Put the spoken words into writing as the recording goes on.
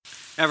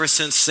Ever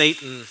since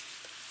Satan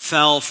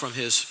fell from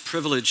his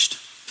privileged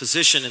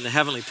position in the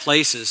heavenly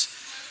places,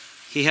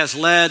 he has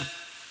led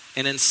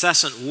an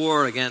incessant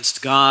war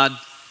against God,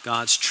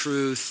 God's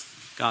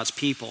truth, God's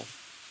people.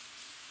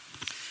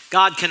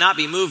 God cannot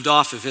be moved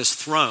off of his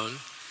throne,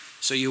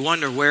 so you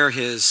wonder where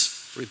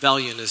his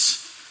rebellion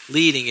is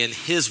leading in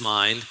his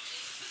mind.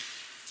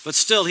 But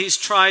still, he's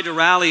tried to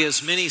rally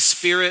as many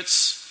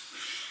spirits,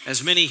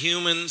 as many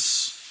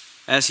humans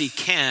as he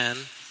can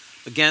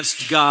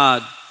against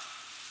God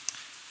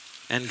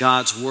and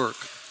God's work.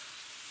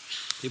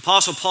 The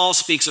Apostle Paul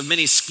speaks of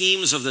many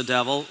schemes of the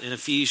devil in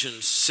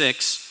Ephesians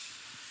 6.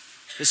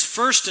 His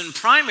first and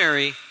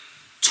primary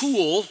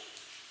tool,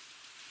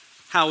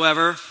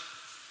 however,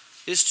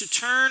 is to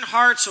turn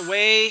hearts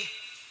away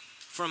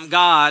from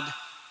God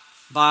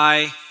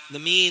by the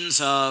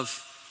means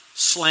of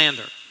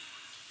slander.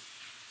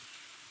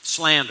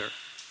 Slander.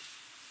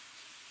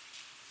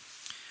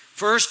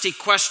 First, he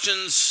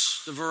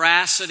questions the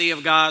veracity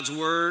of God's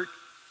word.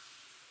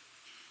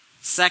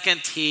 Second,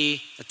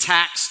 he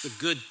attacks the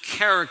good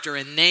character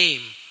and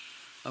name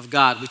of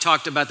God. We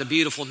talked about the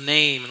beautiful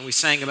name, and we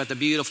sang about the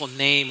beautiful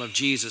name of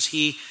Jesus.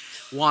 He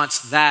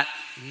wants that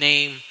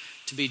name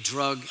to be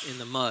drug in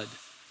the mud. In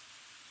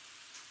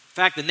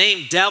fact, the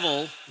name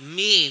devil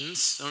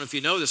means, I don't know if you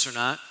know this or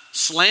not,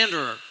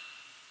 slanderer.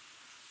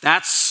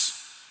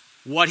 That's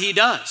what he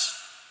does.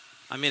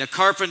 I mean, a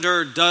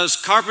carpenter does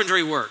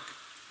carpentry work,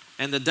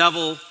 and the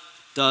devil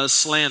does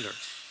slander.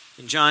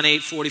 In John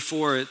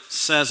 8:44, it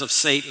says of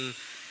Satan,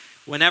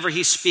 whenever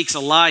he speaks a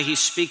lie, he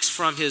speaks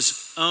from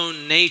his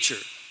own nature,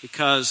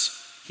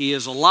 because he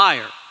is a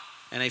liar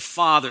and the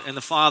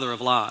father of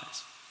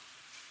lies.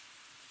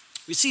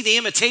 We see the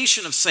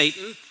imitation of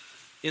Satan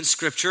in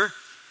Scripture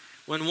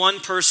when one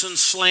person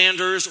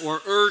slanders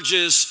or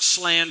urges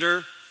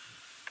slander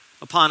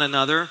upon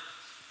another.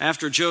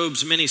 After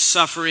Job's many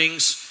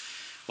sufferings,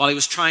 while he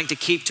was trying to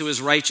keep to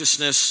his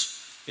righteousness,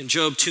 in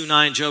Job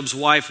 2:9, Job's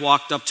wife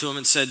walked up to him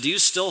and said, "Do you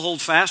still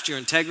hold fast to your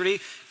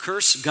integrity?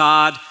 Curse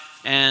God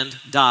and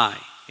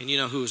die." And you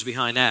know who was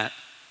behind that.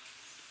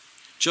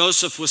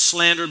 Joseph was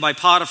slandered by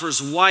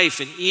Potiphar's wife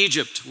in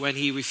Egypt when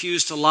he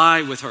refused to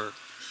lie with her,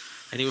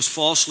 and he was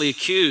falsely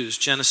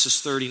accused,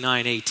 Genesis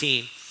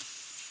 39:18.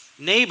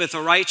 Naboth,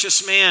 a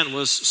righteous man,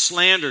 was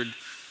slandered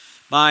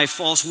by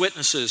false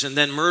witnesses and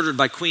then murdered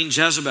by Queen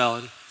Jezebel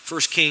in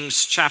 1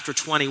 Kings chapter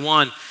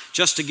 21,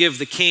 just to give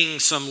the king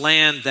some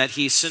land that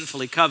he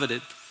sinfully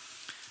coveted.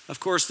 Of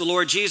course, the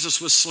Lord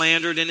Jesus was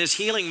slandered in his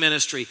healing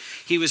ministry.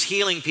 He was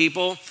healing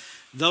people.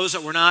 Those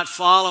that were not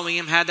following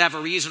him had to have a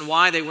reason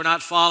why they were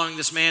not following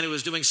this man who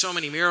was doing so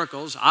many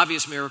miracles,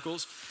 obvious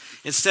miracles.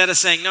 Instead of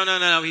saying,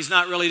 no, he's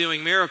not really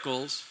doing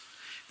miracles,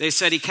 they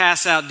said he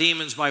casts out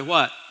demons by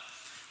what?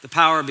 The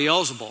power of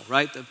Beelzebul,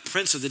 right? The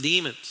prince of the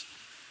demons.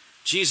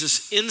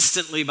 Jesus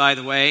instantly, by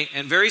the way,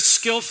 and very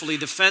skillfully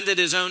defended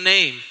his own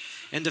name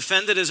and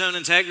defended his own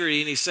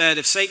integrity. And he said,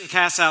 if Satan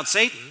casts out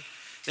Satan,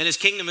 then his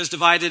kingdom is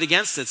divided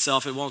against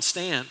itself. It won't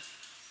stand.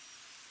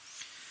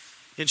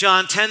 In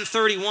John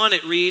 10:31,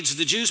 it reads,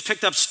 the Jews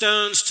picked up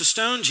stones to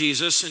stone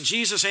Jesus, and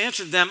Jesus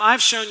answered them,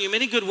 I've shown you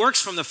many good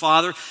works from the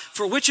Father.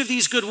 For which of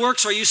these good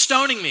works are you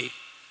stoning me?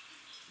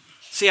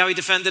 See how he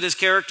defended his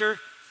character?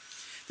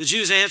 The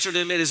Jews answered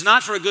him, it is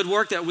not for a good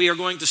work that we are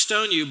going to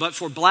stone you, but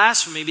for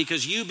blasphemy,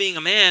 because you, being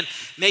a man,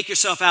 make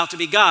yourself out to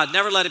be God.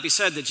 Never let it be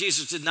said that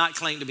Jesus did not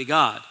claim to be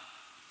God.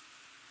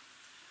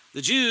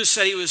 The Jews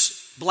said he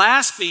was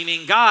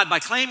blaspheming God by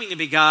claiming to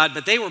be God,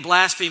 but they were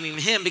blaspheming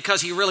him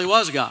because he really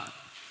was God.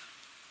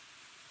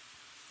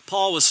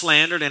 Paul was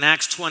slandered in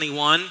Acts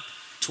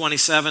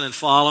 21:27 and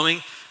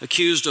following,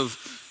 accused of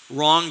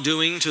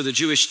wrongdoing to the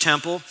Jewish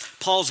temple.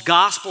 Paul's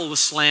gospel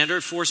was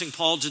slandered, forcing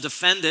Paul to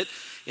defend it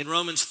in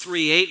Romans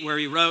 3:8, where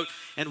he wrote,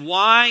 and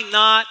why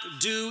not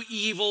do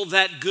evil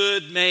that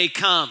good may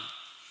come,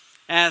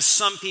 as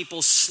some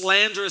people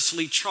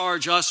slanderously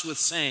charge us with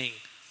saying.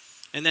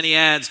 And then he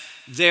adds,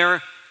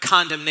 their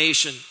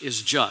condemnation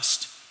is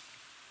just.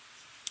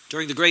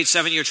 During the great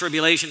 7-year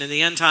tribulation in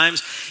the end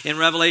times, in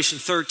Revelation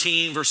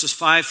 13, verses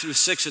 5 through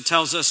 6, it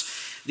tells us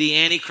the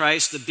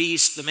Antichrist, the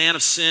beast, the man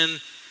of sin,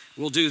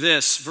 will do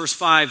this. Verse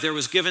 5, there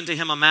was given to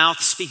him a mouth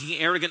speaking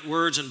arrogant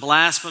words and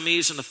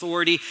blasphemies, and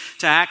authority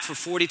to act for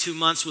 42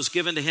 months was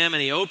given to him,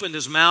 and he opened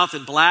his mouth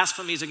in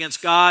blasphemies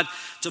against God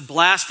to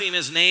blaspheme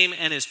his name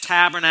and his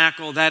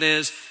tabernacle, that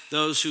is,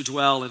 those who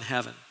dwell in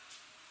heaven.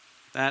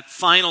 That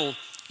final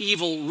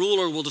evil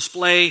ruler will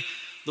display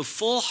the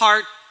full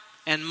heart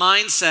and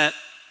mindset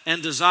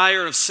and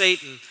desire of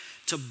Satan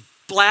to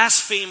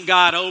blaspheme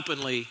God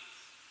openly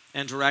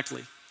and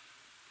directly.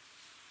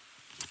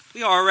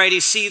 We already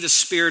see the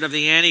spirit of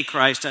the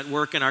Antichrist at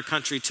work in our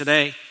country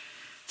today.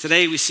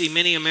 Today we see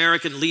many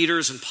American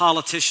leaders and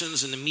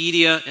politicians in the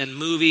media and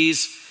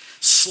movies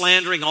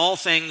slandering all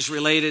things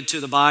related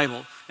to the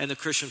Bible and the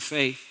Christian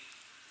faith.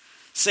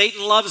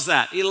 Satan loves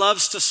that. He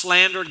loves to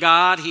slander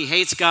God. He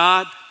hates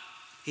God.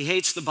 He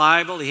hates the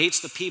Bible. He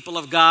hates the people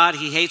of God.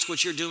 He hates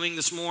what you're doing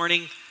this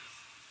morning.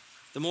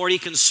 The more he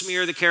can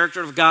smear the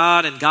character of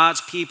God and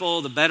God's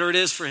people, the better it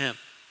is for him.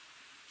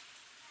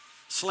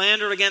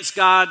 Slander against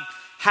God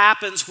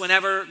happens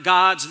whenever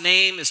God's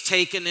name is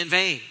taken in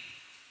vain.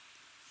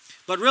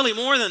 But really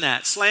more than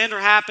that, slander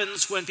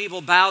happens when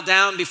people bow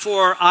down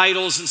before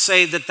idols and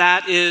say that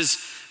that is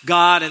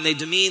God, and they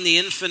demean the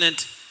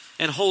infinite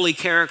and holy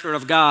character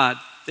of God.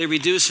 They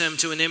reduce him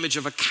to an image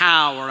of a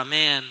cow or a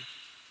man.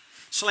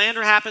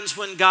 Slander happens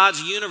when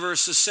God's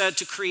universe is said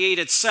to create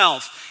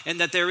itself and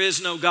that there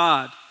is no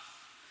God.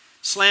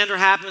 Slander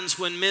happens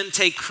when men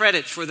take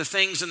credit for the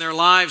things in their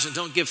lives and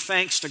don't give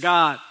thanks to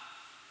God.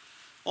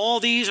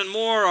 All these and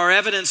more are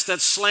evidence that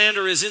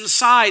slander is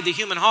inside the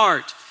human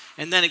heart,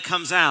 and then it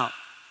comes out.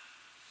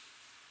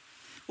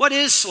 What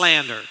is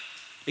slander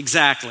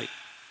exactly?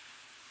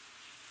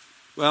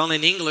 Well,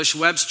 in English,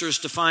 Webster's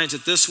defines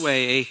it this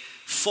way: a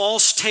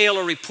false tale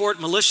or report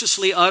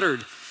maliciously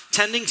uttered,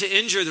 tending to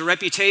injure the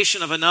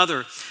reputation of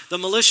another, the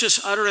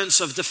malicious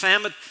utterance of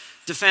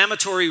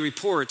defamatory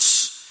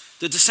reports,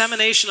 the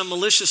dissemination of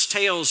malicious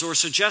tales or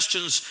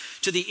suggestions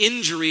to the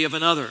injury of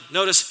another.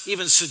 Notice,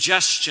 even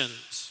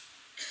suggestions.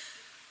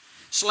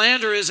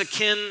 Slander is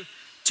akin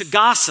to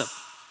gossip,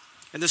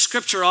 and the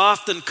Scripture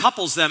often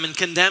couples them and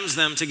condemns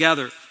them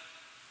together.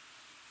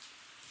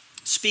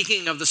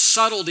 Speaking of the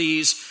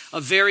subtleties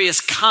of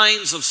various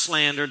kinds of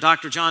slander,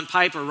 Dr. John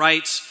Piper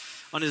writes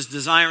on his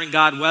Desiring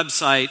God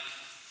website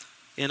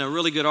in a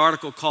really good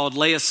article called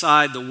 "Lay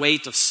Aside the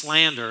Weight of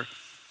Slander."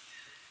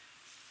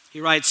 He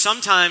writes,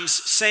 sometimes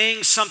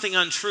saying something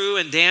untrue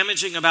and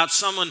damaging about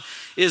someone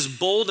is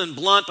bold and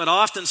blunt, but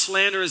often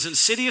slander is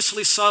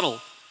insidiously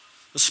subtle,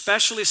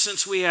 especially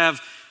since we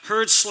have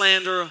heard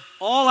slander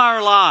all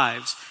our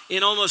lives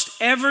in almost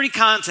every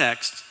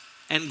context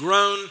and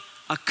grown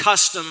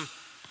accustomed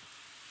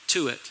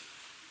to it.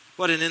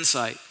 What an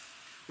insight.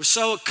 We're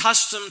so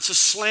accustomed to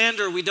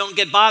slander, we don't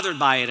get bothered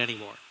by it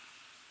anymore.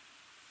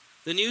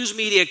 The news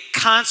media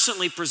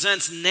constantly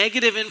presents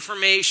negative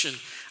information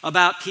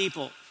about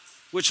people,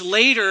 which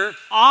later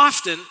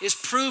often is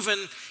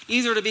proven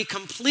either to be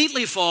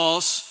completely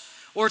false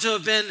or to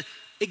have been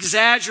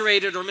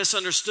exaggerated or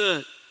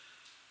misunderstood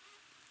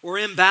or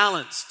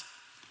imbalanced.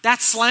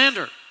 That's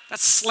slander.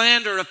 That's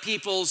slander of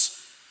people's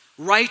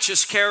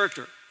righteous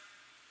character.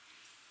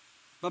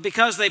 But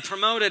because they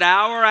promote it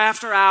hour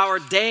after hour,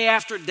 day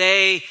after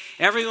day,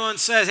 everyone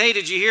says, hey,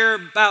 did you hear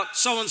about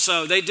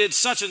so-and-so? They did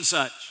such and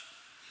such.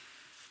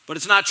 But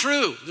it's not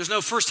true. There's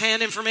no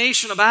firsthand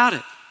information about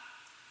it.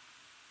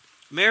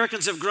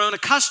 Americans have grown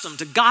accustomed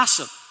to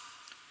gossip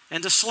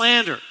and to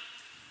slander.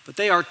 But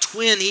they are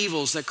twin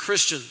evils that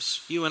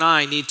Christians, you and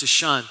I, need to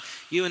shun.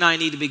 You and I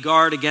need to be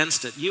guard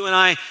against it. You and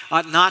I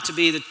ought not to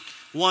be the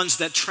ones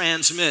that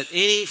transmit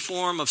any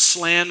form of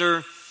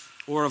slander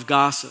or of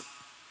gossip.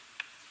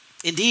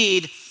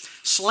 Indeed,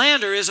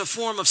 slander is a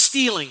form of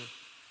stealing.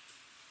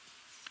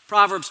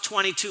 Proverbs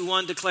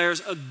 22:1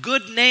 declares, a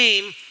good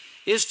name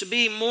is to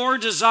be more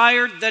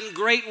desired than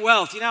great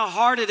wealth. You know how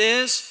hard it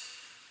is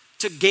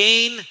to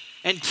gain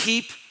and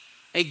keep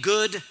a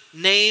good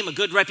name, a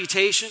good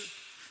reputation?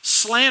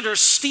 Slander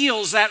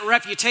steals that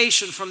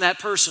reputation from that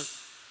person,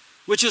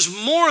 which is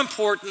more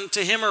important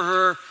to him or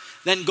her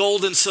than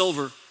gold and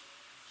silver.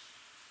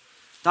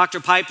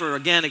 Dr. Piper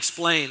again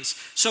explains,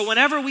 so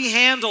whenever we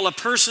handle a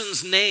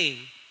person's name,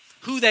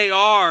 who they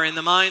are in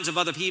the minds of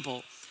other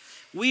people,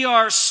 we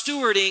are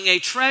stewarding a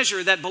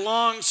treasure that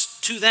belongs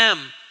to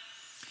them.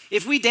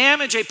 If we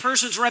damage a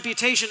person's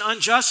reputation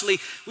unjustly,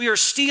 we are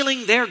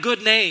stealing their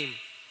good name.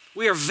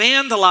 We are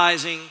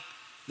vandalizing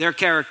their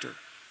character.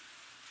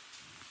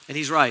 And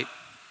he's right.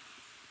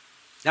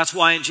 That's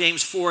why in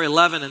James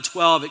 4:11 and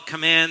 12 it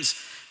commands,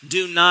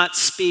 do not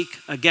speak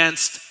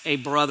against a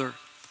brother.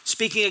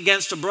 Speaking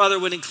against a brother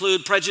would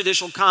include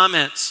prejudicial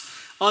comments,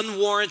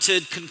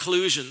 unwarranted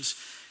conclusions,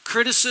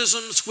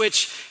 criticisms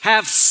which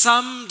have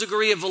some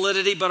degree of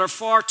validity but are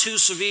far too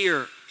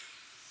severe,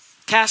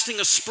 casting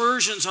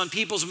aspersions on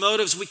people's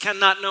motives we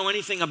cannot know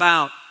anything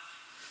about,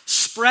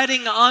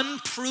 spreading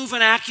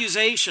unproven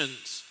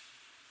accusations,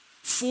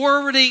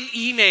 forwarding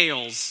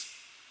emails,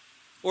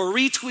 or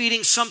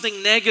retweeting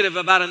something negative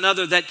about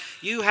another that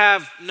you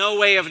have no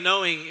way of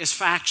knowing is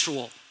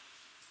factual.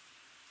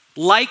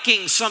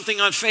 Liking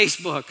something on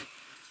Facebook.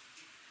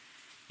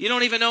 You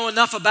don't even know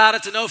enough about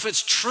it to know if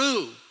it's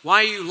true. Why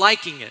are you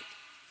liking it?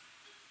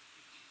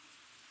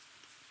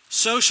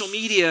 Social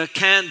media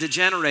can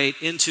degenerate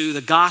into the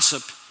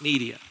gossip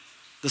media,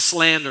 the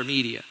slander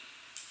media.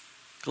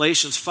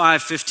 Galatians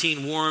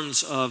 5:15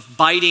 warns of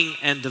biting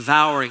and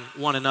devouring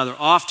one another.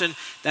 Often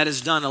that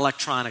is done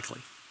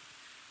electronically.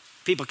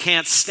 People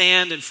can't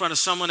stand in front of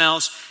someone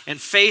else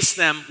and face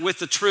them with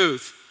the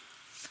truth.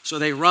 So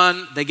they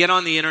get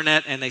on the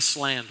internet and they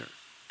slander.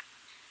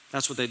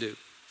 That's what they do.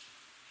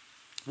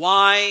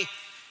 Why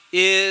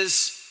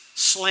is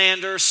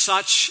slander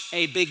such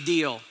a big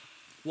deal?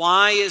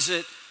 Why is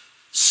it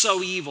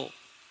so evil?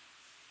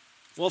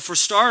 Well, for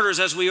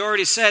starters, as we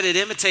already said, it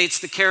imitates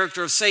the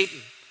character of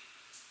Satan.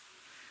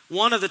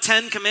 One of the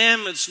 10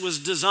 commandments was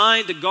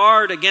designed to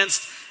guard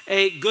against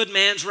a good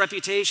man's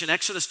reputation.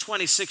 Exodus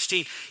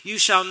 20:16, you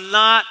shall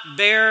not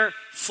bear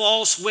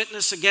false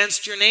witness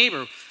against your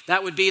neighbor.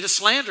 that would be to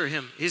slander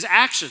him, his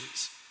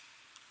actions.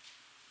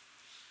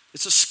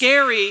 It's a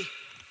scary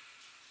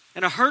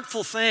and a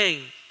hurtful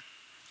thing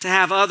to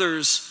have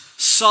others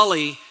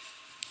sully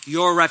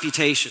your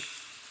reputation.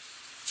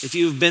 If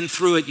you've been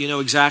through it, you know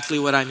exactly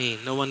what I mean.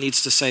 No one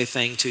needs to say a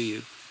thing to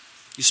you.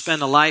 You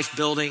spend a life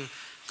building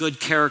good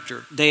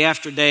character, day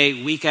after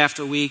day, week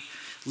after week,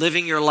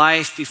 living your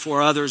life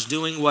before others,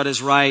 doing what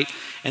is right,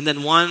 and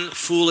then one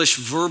foolish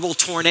verbal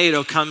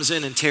tornado comes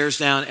in and tears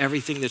down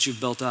everything that you've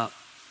built up.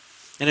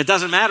 And it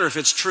doesn't matter if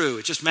it's true.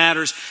 It just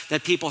matters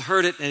that people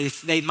heard it and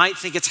they might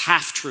think it's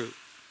half true.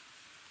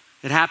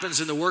 It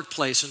happens in the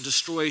workplace and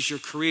destroys your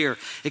career.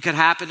 It could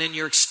happen in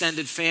your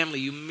extended family.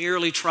 You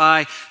merely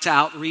try to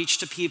outreach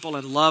to people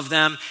and love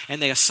them,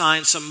 and they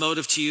assign some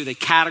motive to you. They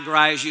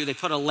categorize you. They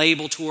put a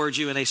label towards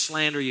you, and they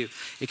slander you.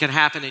 It can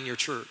happen in your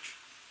church.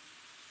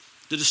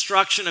 The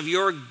destruction of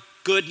your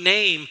good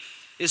name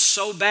is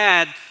so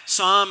bad.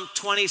 Psalm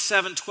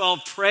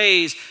 27:12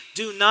 prays,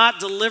 "Do not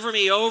deliver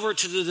me over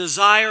to the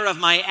desire of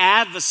my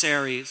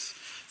adversaries,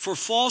 for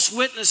false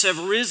witnesses have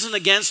risen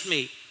against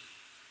me,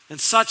 and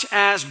such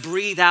as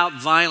breathe out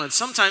violence."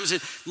 Sometimes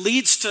it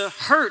leads to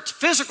hurt,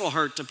 physical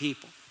hurt to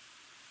people.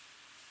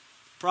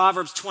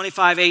 Proverbs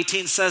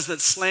 25:18 says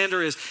that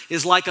slander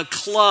is like a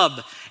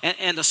club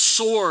and a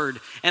sword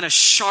and a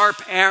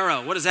sharp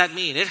arrow. What does that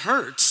mean? It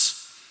hurts.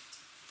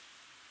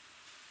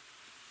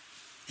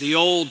 The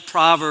old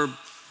proverb,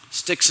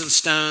 "Sticks and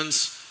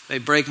stones may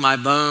break my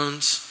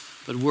bones,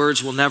 but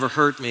words will never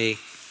hurt me,"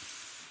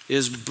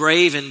 is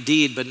brave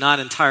indeed, but not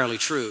entirely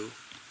true.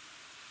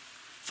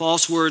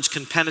 False words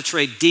can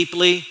penetrate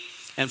deeply,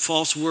 and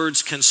false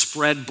words can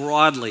spread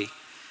broadly.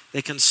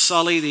 They can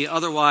sully the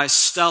otherwise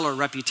stellar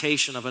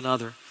reputation of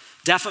another.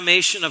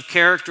 Defamation of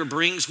character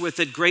brings with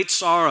it great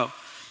sorrow,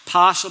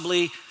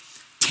 possibly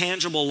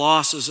tangible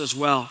losses as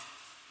well.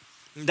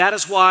 And that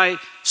is why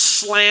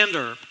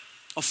slander,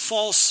 a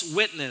false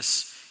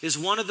witness, is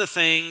one of the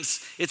things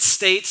it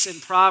states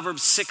in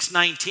Proverbs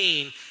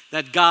 6:19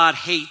 that God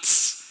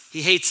hates.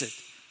 He hates it.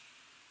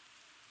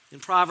 In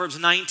Proverbs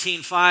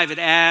 19:5, it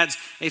adds,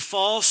 "A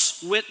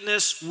false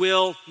witness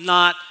will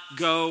not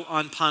go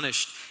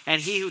unpunished,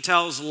 and he who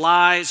tells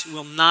lies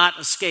will not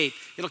escape."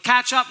 It'll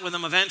catch up with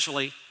them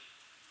eventually.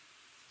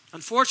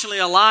 Unfortunately,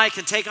 a lie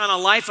can take on a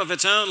life of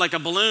its own like a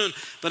balloon,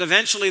 but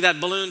eventually that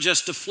balloon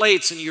just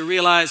deflates and you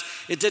realize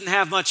it didn't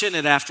have much in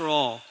it after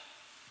all.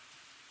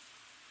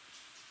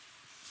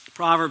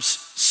 Proverbs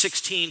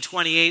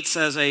 16:28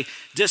 says, "A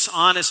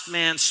dishonest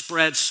man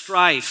spreads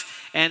strife,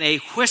 and a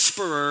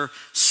whisperer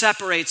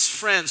separates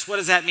friends." What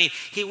does that mean?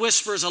 He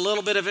whispers a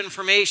little bit of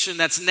information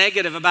that's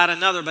negative about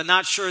another, but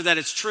not sure that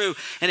it's true,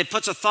 and it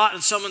puts a thought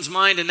in someone's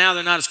mind, and now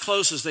they're not as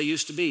close as they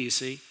used to be, you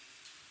see.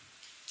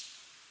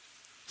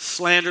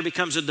 Slander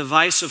becomes a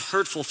divisive,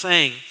 hurtful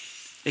thing.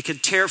 It can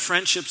tear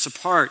friendships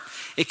apart.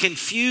 It can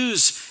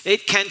confuse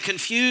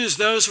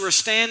those who are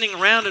standing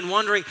around and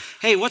wondering,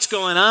 hey, what's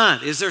going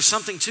on? Is there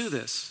something to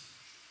this?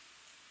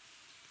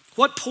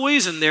 What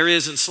poison there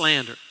is in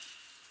slander.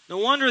 No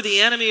wonder the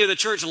enemy of the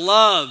church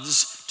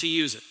loves to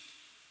use it.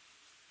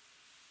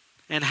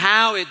 And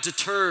how it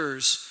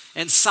deters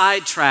and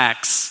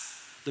sidetracks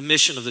the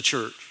mission of the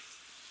church.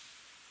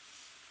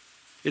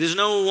 It is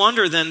no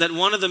wonder then that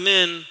one of the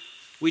men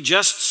we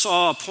just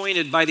saw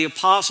appointed by the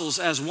apostles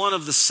as one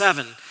of the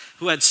 7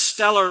 who had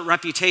stellar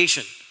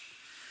reputation,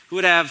 who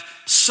would have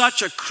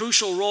such a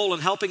crucial role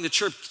in helping the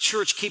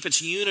church keep its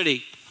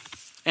unity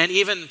and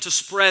even to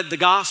spread the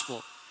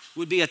gospel,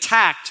 would be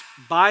attacked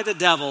by the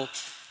devil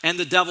and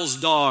the devil's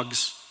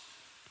dogs.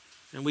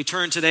 And we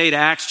turn today to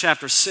Acts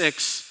chapter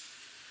 6,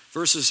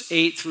 verses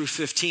 8 through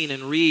 15,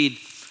 and read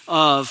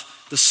of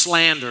the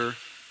slander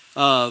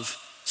of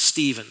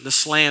Stephen. The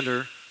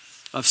slander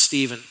of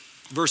Stephen.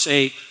 Verse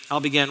 8, I'll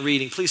begin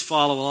reading. Please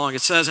follow along.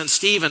 It says, "And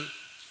Stephen,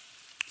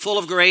 full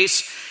of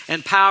grace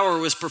and power,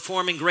 was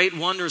performing great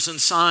wonders and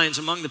signs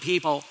among the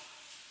people.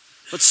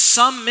 But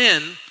some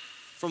men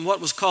from what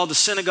was called the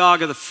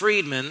synagogue of the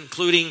freedmen,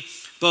 including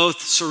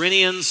both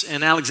Cyrenians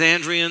and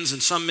Alexandrians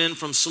and some men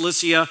from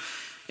Cilicia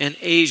and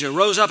Asia,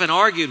 rose up and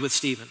argued with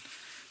Stephen.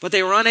 But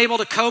they were unable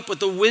to cope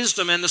with the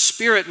wisdom and the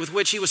spirit with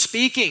which he was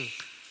speaking.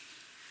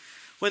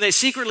 Then they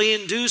secretly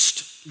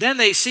induced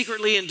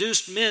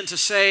men to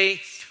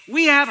say,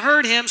 'We have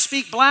heard him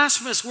speak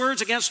blasphemous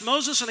words against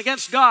Moses and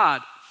against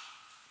God.'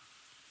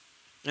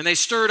 And they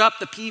stirred up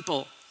the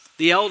people,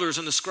 the elders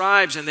and the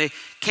scribes, and they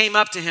came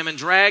up to him and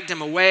dragged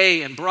him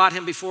away and brought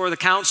him before the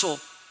council."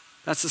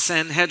 That's the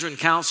Sanhedrin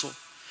council.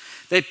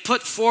 "They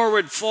put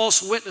forward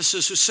false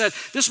witnesses who said,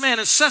 'This man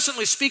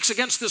incessantly speaks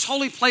against this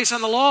holy place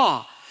and the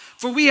law.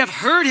 For we have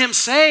heard him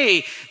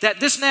say that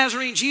this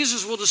Nazarene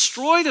Jesus will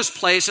destroy this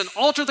place and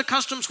alter the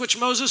customs which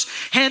Moses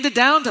handed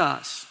down to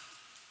us.'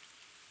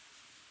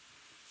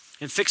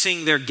 And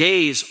fixing their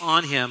gaze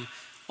on him,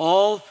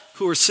 all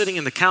who were sitting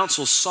in the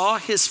council saw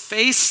his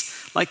face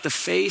like the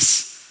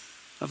face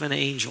of an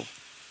angel."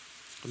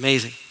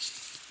 Amazing.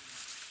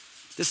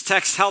 This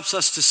text helps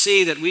us to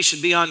see that we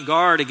should be on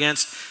guard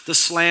against the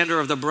slander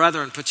of the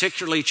brethren,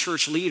 particularly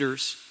church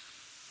leaders.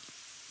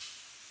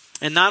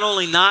 And not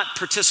only not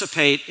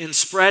participate in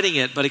spreading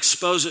it, but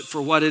expose it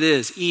for what it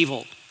is,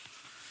 evil.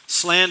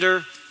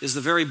 Slander is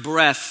the very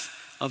breath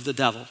of the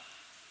devil.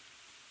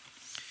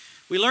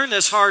 We learn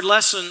this hard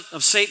lesson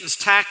of Satan's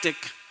tactic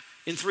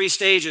in 3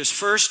 stages.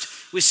 First,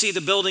 we see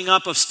the building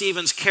up of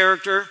Stephen's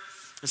character.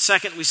 And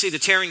second, we see the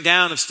tearing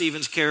down of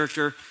Stephen's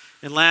character.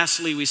 And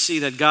lastly, we see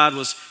that God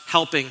was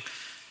helping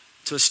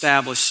to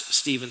establish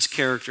Stephen's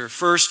character.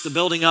 First, the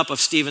building up of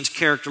Stephen's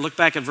character. Look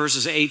back at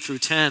verses 8 through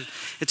 10.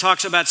 It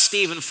talks about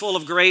Stephen, full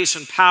of grace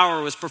and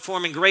power, was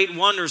performing great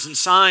wonders and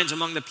signs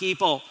among the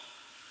people.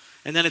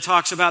 And then it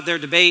talks about their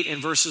debate in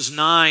verses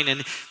 9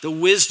 and the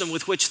wisdom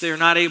with which they're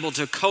not able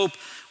to cope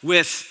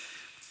with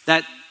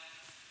that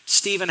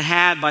Stephen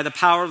had by the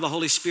power of the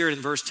Holy Spirit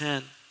in verse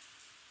 10.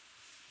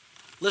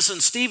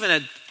 Listen, Stephen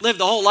had lived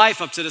the whole life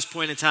up to this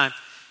point in time.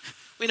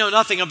 We know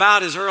nothing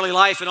about his early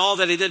life and all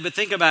that he did, but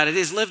think about it.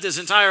 He's lived his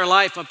entire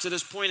life up to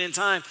this point in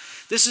time.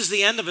 This is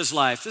the end of his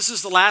life. This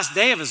is the last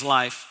day of his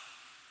life.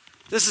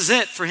 This is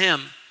it for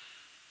him.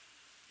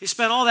 He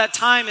spent all that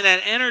time and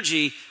that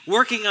energy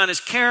working on his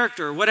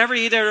character. Whatever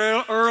he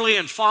did early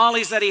and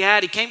follies that he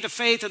had, he came to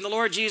faith in the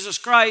Lord Jesus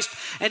Christ,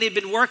 and he'd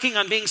been working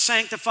on being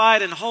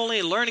sanctified and holy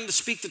and learning to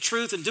speak the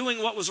truth and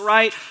doing what was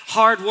right,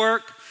 hard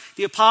work.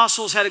 The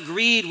apostles had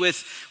agreed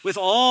with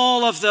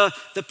all of the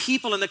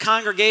people in the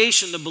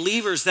congregation, the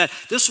believers, that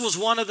this was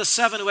one of the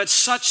 7 who had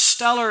such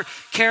stellar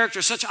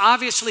character, such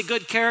obviously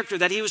good character,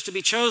 that he was to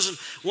be chosen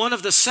one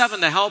of the 7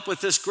 to help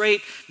with this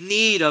great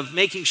need of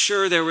making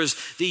sure there was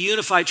the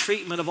unified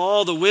treatment of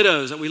all the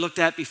widows that we looked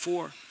at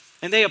before.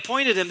 And they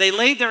appointed him. They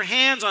laid their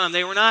hands on him.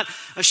 They were not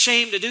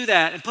ashamed to do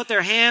that and put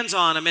their hands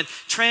on him and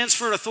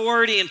transferred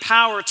authority and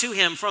power to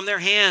him from their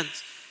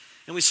hands.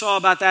 And we saw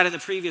about that in the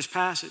previous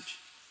passage.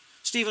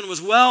 Stephen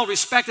was well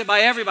respected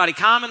by everybody.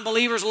 Common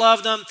believers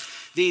loved him.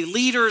 The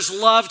leaders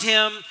loved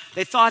him.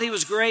 They thought he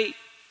was great.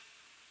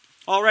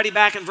 Already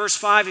back in verse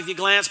 5, if you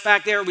glance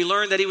back there, we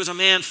learned that he was a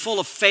man full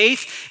of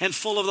faith and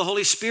full of the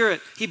Holy Spirit.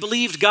 He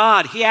believed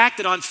God. He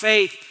acted on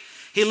faith.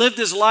 He lived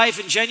his life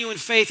in genuine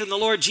faith in the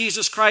Lord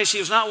Jesus Christ. He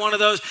was not one of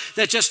those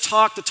that just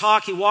talked the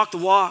talk. He walked the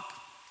walk.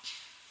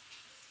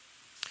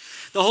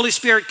 The Holy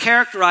Spirit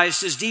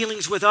characterized his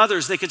dealings with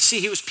others. They could see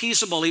he was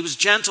peaceable, he was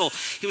gentle,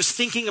 he was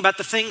thinking about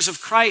the things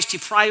of Christ. He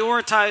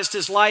prioritized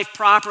his life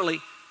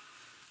properly.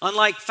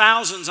 Unlike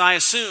thousands, I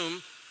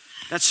assume,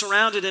 that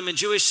surrounded him in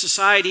Jewish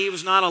society, he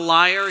was not a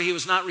liar. He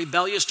was not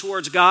rebellious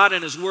towards God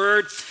and his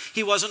word.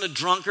 He wasn't a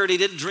drunkard. He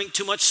didn't drink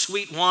too much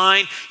sweet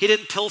wine. He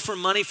didn't pilfer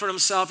money for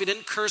himself. He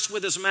didn't curse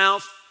with his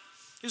mouth.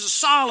 He was a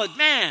solid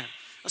man,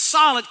 a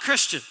solid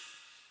Christian.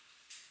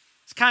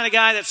 The kind of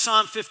guy that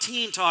Psalm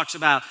 15 talks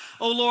about.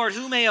 O Lord,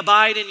 who may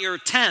abide in your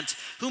tent?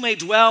 Who may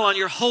dwell on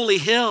your holy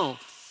hill?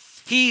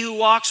 He who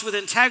walks with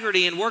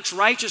integrity and works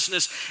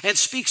righteousness and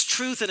speaks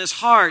truth in his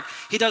heart.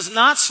 He does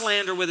not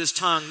slander with his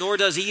tongue, nor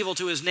does evil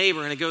to his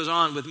neighbor. And it goes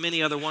on with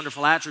many other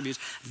wonderful attributes.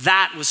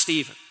 That was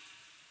Stephen.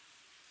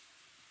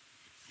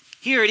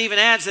 Here it even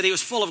adds that he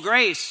was full of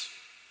grace.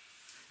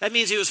 That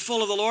means he was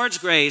full of the Lord's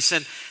grace,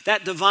 and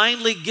that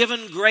divinely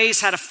given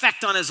grace had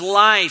effect on his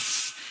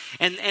life.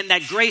 And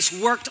that grace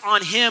worked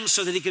on him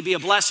so that he could be a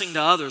blessing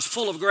to others,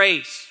 full of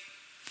grace.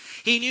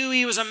 He knew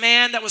he was a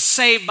man that was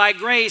saved by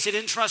grace. He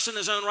didn't trust in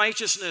his own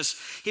righteousness.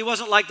 He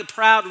wasn't like the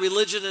proud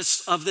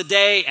religionists of the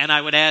day, and I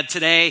would add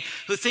today,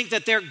 who think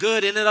that they're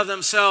good in and of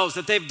themselves,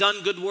 that they've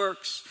done good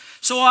works.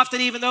 So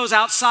often, even those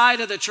outside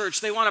of the church,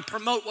 they want to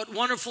promote what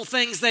wonderful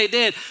things they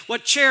did,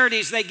 what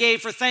charities they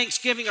gave for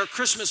Thanksgiving or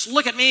Christmas.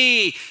 Look at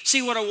me.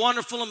 See what a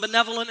wonderful and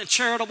benevolent and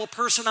charitable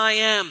person I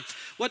am.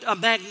 What a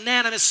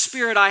magnanimous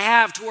spirit I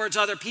have towards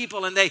other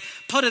people. And they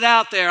put it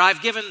out there.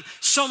 I've given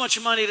so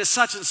much money to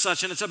such,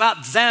 and it's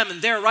about them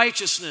and their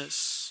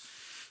righteousness.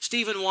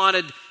 Stephen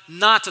wanted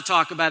not to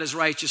talk about his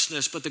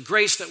righteousness, but the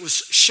grace that was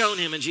shown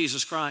him in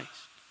Jesus Christ.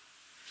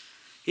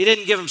 He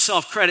didn't give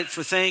himself credit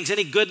for things.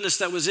 Any goodness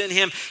that was in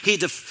him,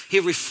 he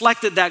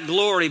reflected that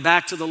glory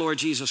back to the Lord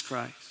Jesus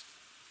Christ.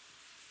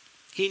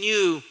 He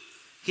knew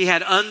he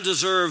had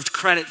undeserved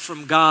credit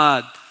from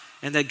God,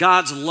 and that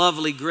God's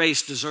lovely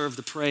grace deserved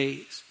the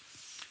praise.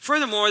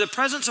 Furthermore, the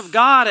presence of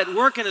God at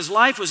work in his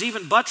life was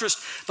even buttressed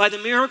by the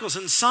miracles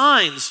and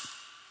signs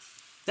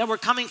that were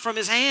coming from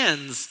his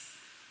hands.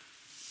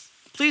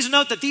 Please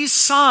note that these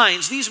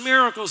signs, these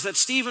miracles that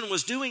Stephen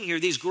was doing here,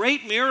 these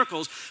great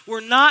miracles, were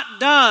not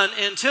done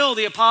until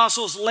the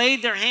apostles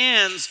laid their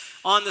hands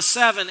on the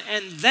 7,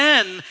 and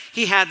then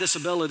he had this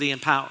ability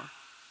and power.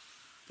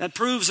 That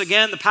proves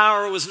again the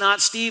power was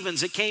not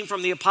Stephen's. It came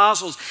from the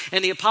apostles,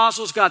 and the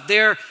apostles got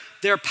their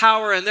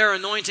power and their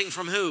anointing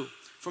from who?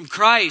 From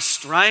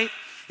Christ, right?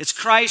 It's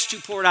Christ who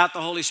poured out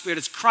the Holy Spirit.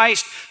 It's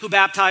Christ who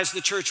baptized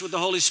the church with the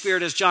Holy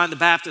Spirit, as John the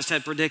Baptist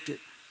had predicted.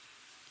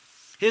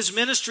 His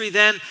ministry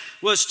then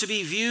was to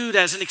be viewed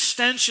as an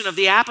extension of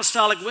the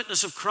apostolic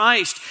witness of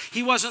Christ.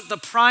 He wasn't the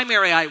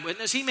primary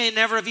eyewitness. He may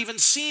never have even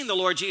seen the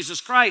Lord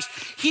Jesus Christ.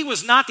 He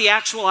was not the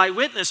actual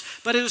eyewitness,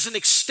 but it was an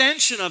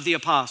extension of the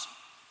apostle.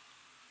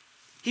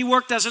 He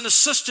worked as an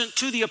assistant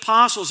to the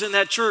apostles in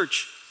that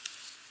church.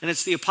 And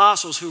it's the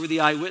apostles who were the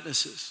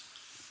eyewitnesses.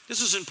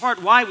 This is in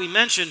part why we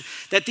mentioned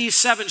that these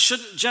 7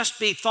 shouldn't just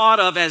be thought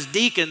of as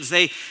deacons.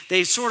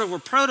 They sort of were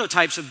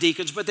prototypes of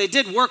deacons, but they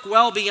did work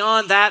well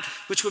beyond that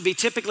which would be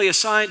typically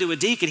assigned to a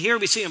deacon. Here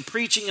we see him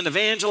preaching and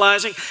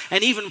evangelizing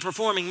and even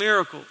performing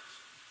miracles.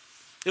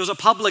 It was a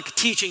public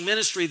teaching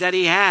ministry that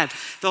he had.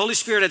 The Holy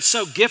Spirit had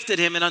so gifted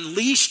him and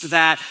unleashed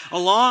that,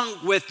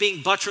 along with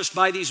being buttressed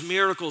by these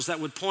miracles that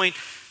would point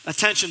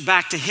attention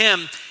back to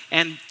him,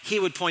 and he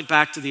would point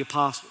back to the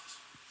apostles.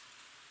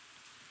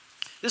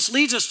 This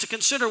leads us to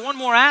consider one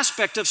more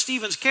aspect of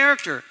Stephen's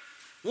character.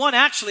 One,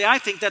 actually, I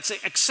think that's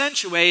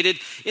accentuated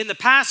in the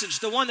passage,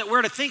 the one that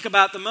we're to think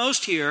about the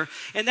most here,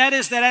 and that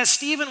is that as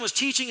Stephen was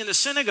teaching in the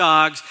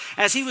synagogues,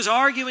 as he was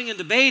arguing and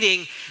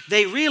debating,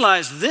 they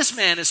realized this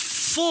man is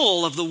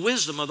full of the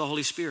wisdom of the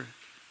Holy Spirit.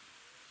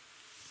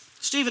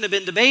 Stephen had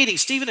been debating,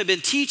 Stephen had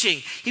been teaching,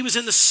 he was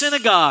in the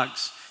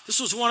synagogues. This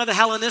was one of the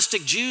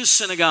Hellenistic Jews'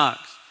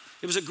 synagogues.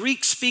 It was a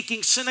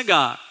Greek-speaking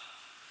synagogue.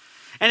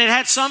 And it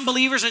had some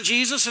believers in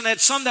Jesus and it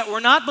had some that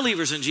were not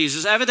believers in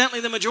Jesus.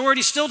 Evidently, the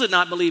majority still did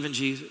not believe in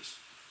Jesus.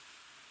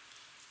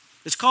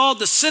 It's called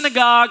the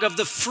synagogue of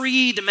the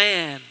freed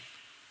man.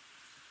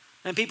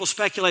 And people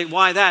speculate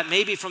why that.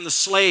 Maybe from the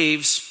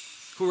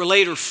slaves who were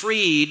later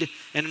freed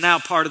and are now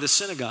part of the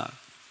synagogue.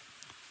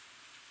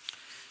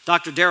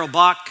 Dr. Darrell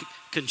Bach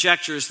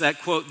conjectures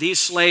that, quote, these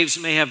slaves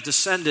may have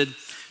descended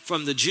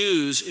from the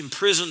Jews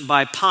imprisoned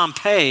by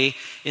Pompey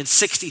in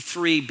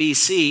 63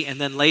 BC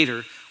and then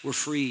later were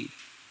freed.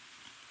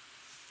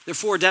 There are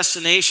 4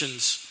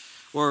 destinations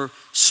or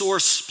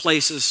source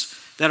places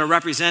that are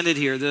represented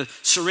here. The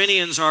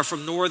Cyrenians are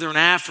from northern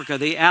Africa.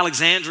 The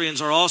Alexandrians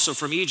are also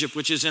from Egypt,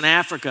 which is in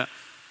Africa.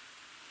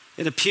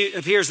 It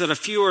appears that a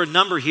fewer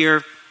number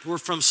here were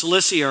from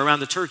Cilicia,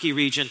 around the Turkey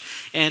region,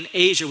 and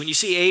Asia. When you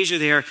see Asia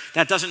there,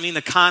 that doesn't mean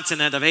the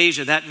continent of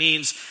Asia. That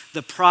means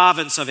the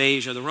province of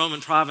Asia, the Roman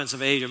province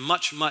of Asia,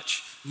 much,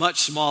 much, much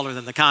smaller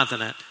than the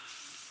continent.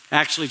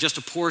 Actually, just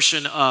a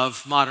portion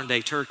of modern-day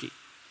Turkey.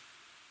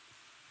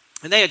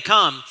 And they'd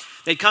come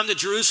to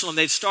Jerusalem.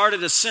 They'd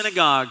started a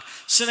synagogue.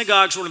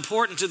 Synagogues were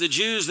important to the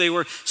Jews. They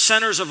were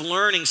centers of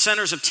learning,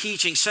 centers of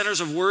teaching,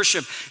 centers of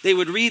worship. They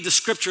would read the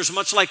scriptures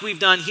much like we've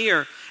done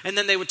here, and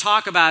then they would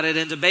talk about it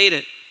and debate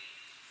it.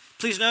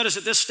 Please notice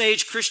at this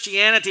stage,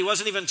 Christianity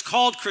wasn't even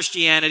called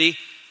Christianity,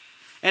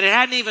 and it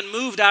hadn't even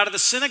moved out of the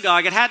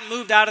synagogue. It hadn't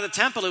moved out of the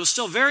temple. It was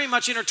still very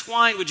much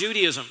intertwined with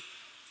Judaism.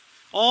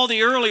 All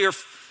the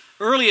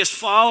earliest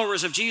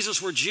followers of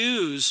Jesus were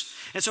Jews.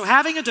 And so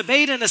having a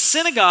debate in a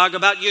synagogue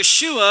about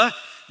Yeshua,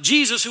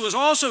 Jesus, who was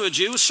also a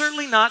Jew, was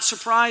certainly not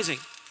surprising.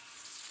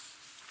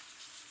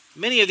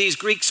 Many of these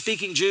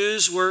Greek-speaking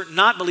Jews were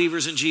not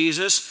believers in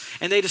Jesus,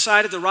 and they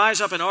decided to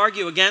rise up and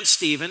argue against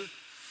Stephen.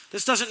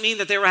 This doesn't mean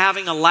that they were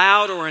having a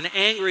loud or an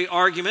angry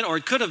argument, or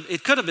it could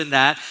have been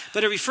that,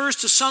 but it refers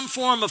to some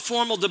form of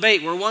formal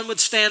debate where one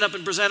would stand up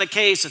and present a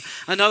case and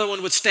another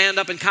one would stand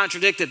up and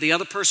contradict it. The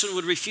other person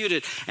would refute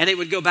it, and it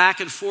would go back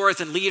and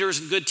forth, and leaders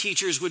and good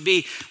teachers would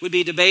be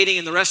debating,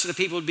 and the rest of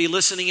the people would be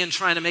listening and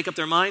trying to make up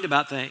their mind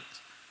about things.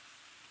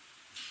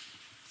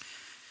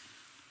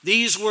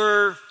 These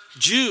were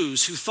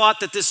Jews who thought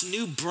that this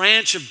new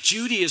branch of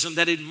Judaism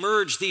that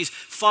emerged, these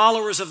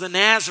followers of the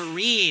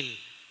Nazarene,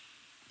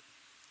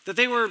 that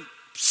they were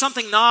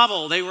something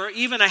novel. They were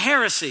even a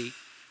heresy.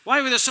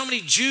 Why were there so many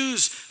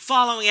Jews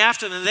following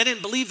after them? They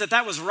didn't believe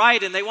that was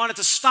right, and they wanted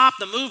to stop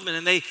the movement,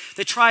 and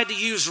they tried to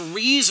use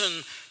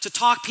reason to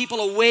talk people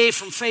away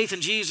from faith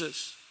in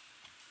Jesus.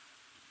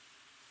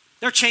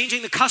 They're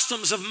changing the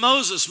customs of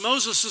Moses.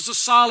 Moses is a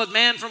solid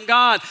man from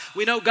God.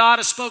 We know God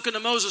has spoken to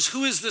Moses.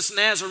 Who is this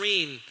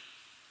Nazarene?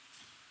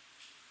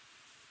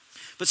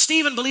 But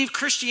Stephen believed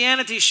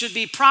Christianity should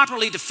be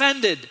properly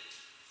defended.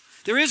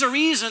 There is a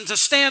reason to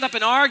stand up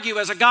and argue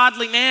as a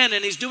godly man,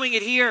 and he's doing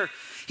it here.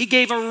 He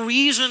gave a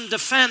reasoned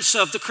defense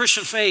of the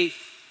Christian faith.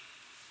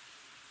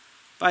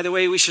 By the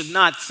way, we should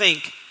not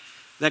think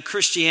that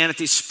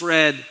Christianity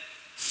spread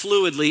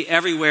fluidly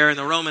everywhere in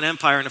the Roman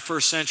Empire in the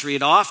first century.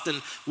 It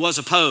often was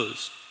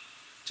opposed,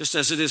 just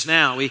as it is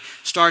now. We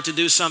start to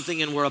do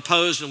something and we're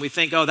opposed and we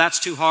think, oh, that's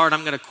too hard,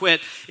 I'm going to quit.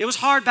 It was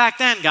hard back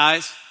then,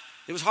 guys.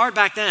 It was hard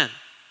back then.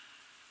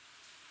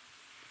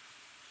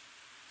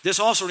 This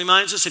also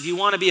reminds us, if you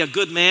want to be a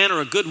good man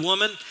or a good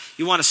woman,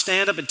 you want to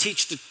stand up and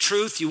teach the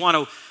truth, you want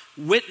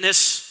to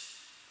witness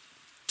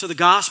to the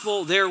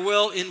gospel, there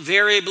will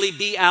invariably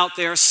be out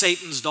there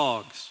Satan's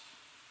dogs.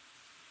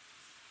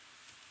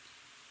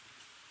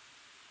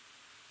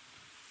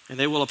 And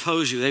they will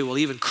oppose you. They will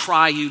even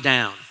cry you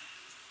down.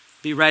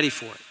 Be ready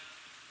for it.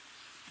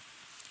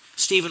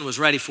 Stephen was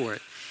ready for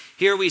it.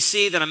 Here we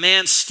see that a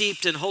man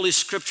steeped in Holy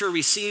Scripture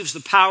receives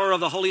the power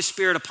of the Holy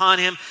Spirit upon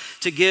him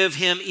to give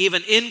him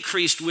even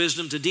increased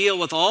wisdom to deal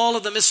with all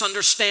of the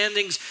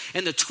misunderstandings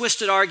and the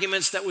twisted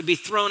arguments that would be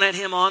thrown at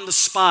him on the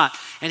spot.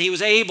 And he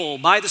was able,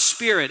 by the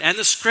Spirit and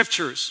the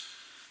Scriptures,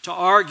 to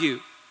argue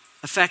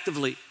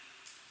effectively.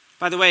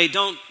 By the way,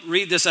 don't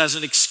read this as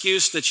an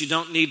excuse that you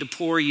don't need to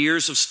pour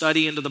years of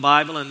study into the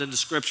Bible and into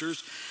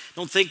Scriptures.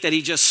 Don't think that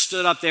he just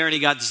stood up there and he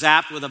got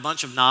zapped with a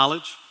bunch of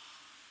knowledge.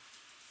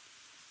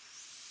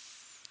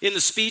 In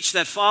the speech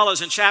that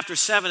follows in chapter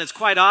 7, it's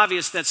quite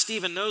obvious that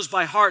Stephen knows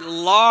by heart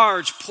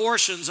large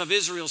portions of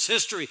Israel's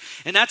history.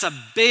 And that's a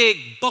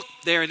big book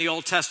there in the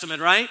Old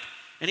Testament, right?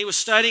 And he was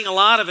studying a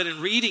lot of it and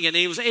reading it. And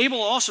he was able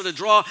also to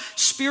draw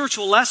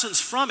spiritual lessons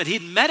from it.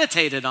 He'd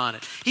meditated on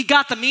it. He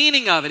got the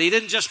meaning of it. He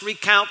didn't just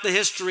recount the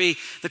history,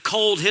 the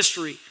cold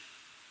history.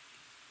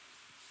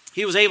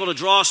 He was able to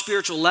draw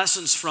spiritual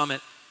lessons from it.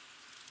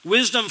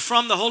 Wisdom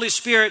from the Holy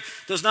Spirit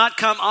does not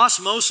come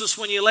osmosis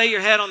when you lay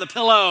your head on the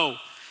pillow.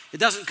 It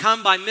doesn't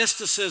come by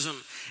mysticism.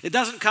 It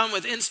doesn't come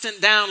with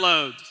instant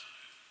downloads.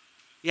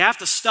 You have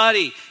to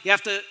study. You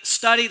have to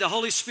study the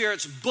Holy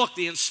Spirit's book,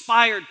 the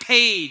inspired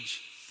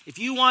page. If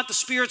you want the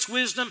Spirit's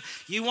wisdom,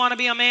 you want to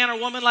be a man or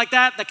woman like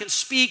that can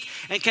speak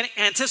and can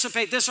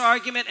anticipate this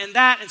argument and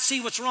that and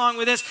see what's wrong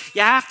with this,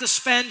 you have to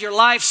spend your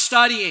life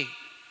studying.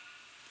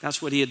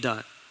 That's what he had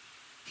done.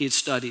 He had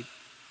studied.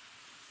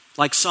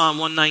 Like Psalm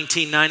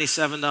 119,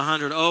 97 to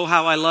 100. Oh,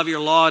 how I love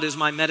your law. It is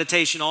my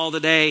meditation all the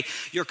day.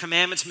 Your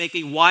commandments make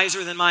me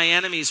wiser than my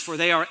enemies, for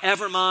they are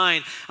ever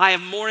mine. I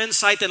have more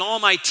insight than all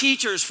my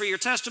teachers, for your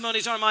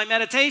testimonies are my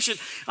meditation.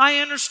 I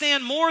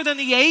understand more than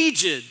the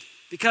aged,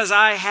 because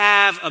I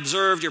have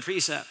observed your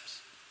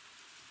precepts.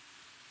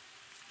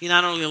 He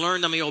not only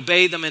learned them, he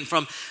obeyed them, and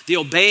from the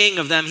obeying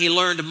of them, he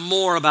learned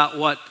more about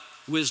what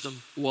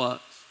wisdom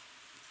was.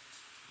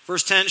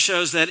 Verse 10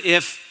 shows that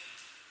if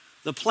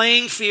the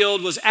playing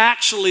field was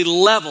actually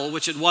level,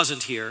 which it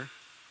wasn't here,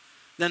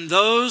 then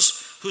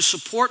those who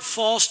support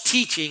false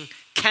teaching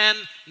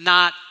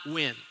cannot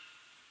win.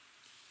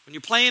 When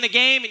you're playing a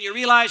game and you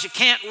realize you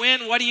can't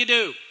win, what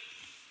do?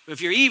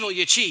 If you're evil,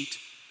 you cheat.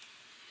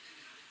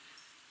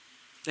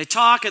 They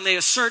talk and they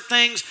assert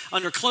things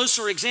under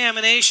closer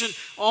examination.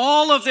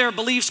 All of their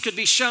beliefs could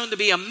be shown to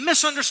be a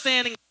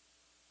misunderstanding.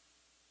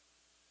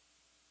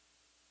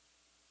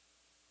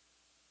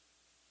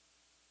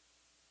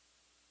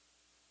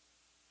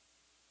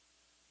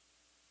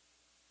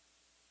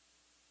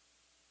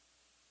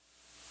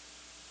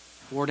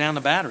 Wore down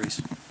the batteries.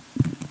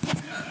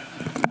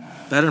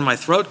 Better than my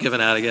throat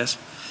giving out, I guess.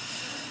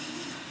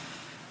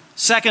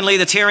 Secondly,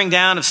 the tearing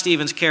down of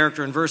Stephen's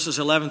character in verses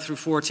 11 through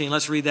 14.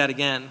 Let's read that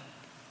again.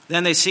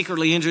 Then they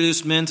secretly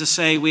introduced men to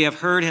say, we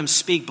have heard him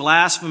speak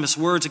blasphemous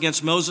words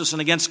against Moses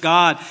and against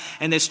God.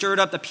 And they stirred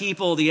up the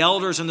people, the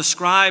elders and the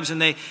scribes, and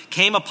they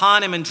came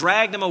upon him and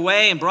dragged him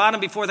away and brought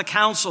him before the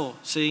council.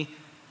 See?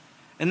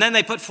 And then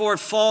they put forward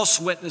false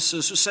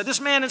witnesses who said,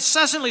 this man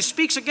incessantly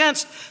speaks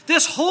against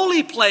this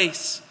holy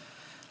place.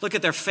 Look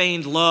at their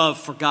feigned love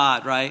for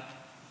God, right?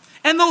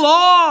 And the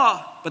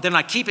law. But they're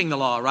not keeping the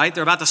law, right?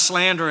 They're about to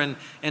slander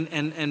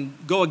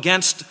and go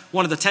against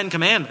one of the 10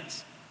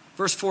 commandments.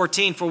 Verse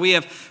 14, for we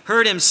have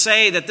heard him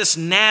say that this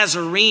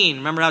Nazarene,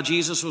 remember how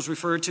Jesus was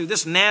referred to?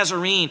 This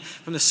Nazarene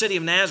from the city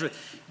of Nazareth,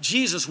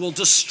 Jesus will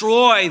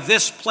destroy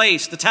this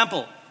place, the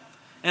temple,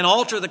 and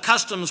alter the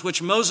customs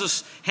which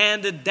Moses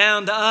handed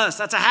down to us.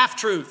 That's a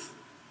half-truth.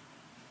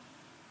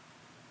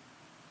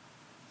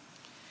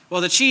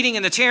 Well, the cheating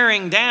and the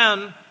tearing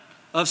down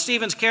of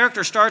Stephen's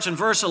character starts in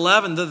verse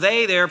 11. The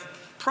they there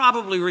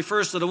probably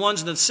refers to the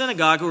ones in the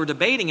synagogue who were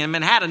debating him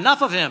and had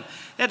enough of him.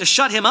 They had to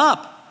shut him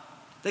up.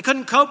 They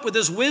couldn't cope with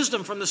his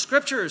wisdom from the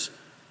Scriptures.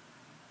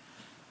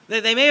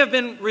 They may have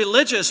been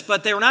religious,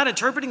 but they were not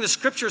interpreting the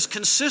Scriptures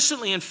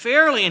consistently and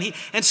fairly.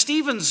 And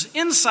Stephen's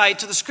insight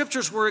to the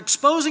Scriptures were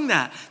exposing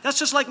that. That's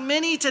just like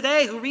many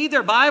today who read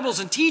their Bibles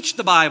and teach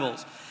the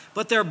Bibles.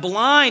 But they're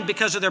blind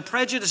because of their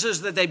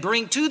prejudices that they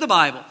bring to the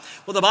Bible.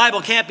 Well, the Bible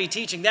can't be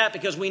teaching that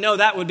because we know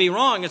that would be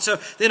wrong. And so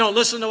they don't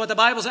listen to what the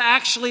Bible's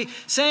actually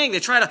saying.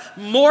 They try to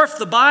morph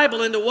the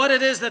Bible into what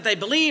it is that they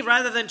believe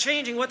rather than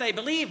changing what they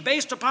believe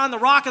based upon the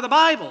rock of the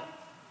Bible.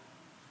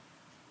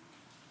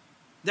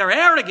 They're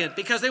arrogant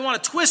because they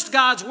want to twist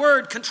God's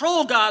word,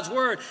 control God's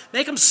word,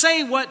 make him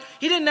say what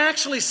he didn't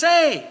actually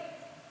say.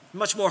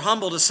 Much more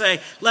humble to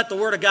say, let the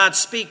word of God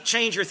speak,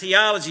 change your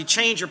theology,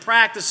 change your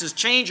practices,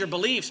 change your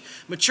beliefs,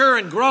 mature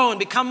and grow and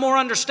become more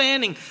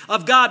understanding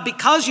of God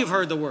because you've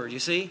heard the word, you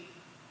see.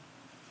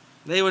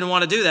 They wouldn't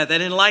want to do that. They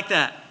didn't like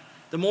that.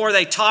 The more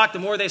they talked, the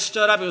more they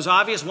stood up. It was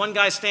obvious. One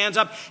guy stands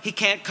up, he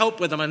can't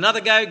cope with them.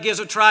 Another guy gives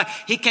a try,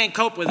 he can't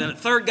cope with it. A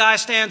third guy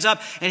stands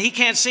up, and he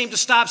can't seem to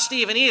stop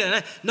Stephen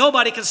either.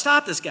 Nobody can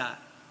stop this guy.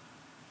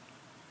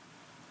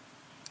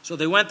 So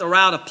they went the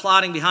route of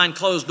plotting behind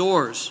closed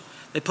doors.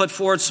 They put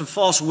forward some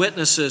false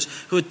witnesses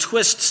who would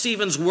twist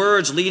Stephen's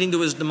words, leading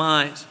to his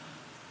demise.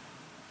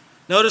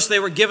 Notice they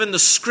were given the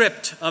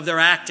script of their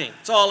acting.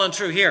 It's all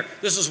untrue. Here,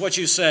 this is what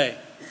you say.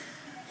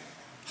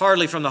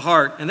 Hardly from the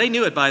heart. And they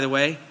knew it, by the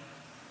way.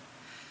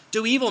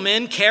 Do evil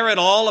men care at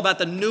all about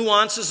the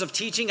nuances of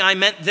teaching? I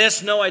meant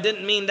this. No, I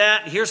didn't mean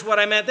that. Here's what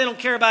I meant. They don't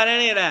care about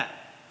any of that.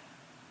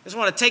 They just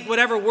want to take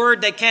whatever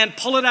word they can,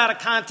 pull it out of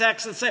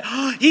context and say,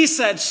 oh, he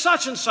said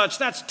such and such.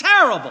 That's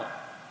terrible.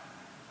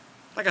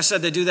 Like I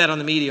said, they do that on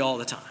the media all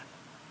the time.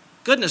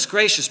 Goodness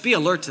gracious, be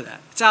alert to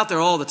that. It's out there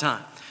all the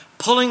time.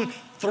 Pulling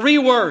 3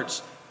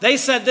 words. They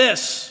said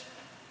this.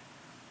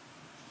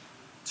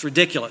 It's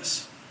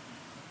ridiculous.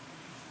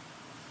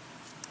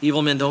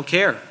 Evil men don't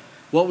care.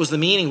 What was the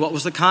meaning? What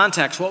was the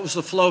context? What was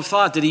the flow of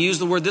thought? Did he use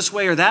the word this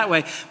way or that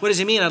way? What does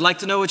he mean? I'd like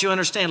to know what you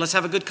understand. Let's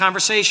have a good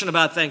conversation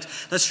about things.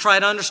 Let's try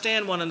to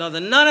understand one another.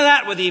 None of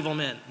that with evil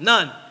men.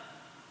 None.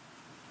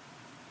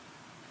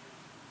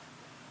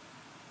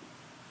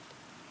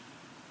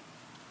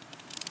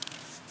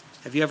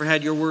 Have you ever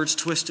had your words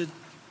twisted?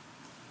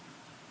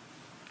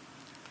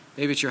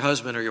 Maybe it's your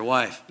husband or your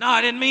wife. No,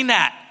 I didn't mean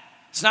that.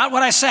 It's not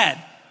what I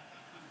said.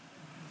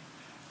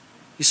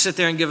 You sit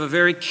there and give a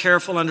very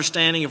careful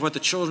understanding of what the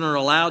children are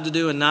allowed to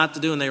do and not to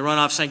do, and they run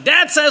off saying,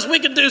 Dad says we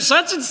can do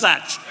such and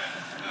such.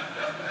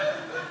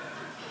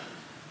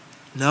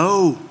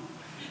 No.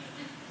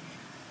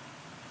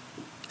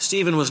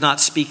 Stephen was not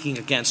speaking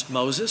against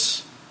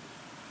Moses,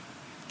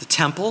 the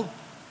temple.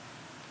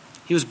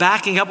 He was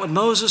backing up what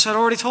Moses had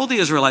already told the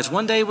Israelites.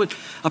 One day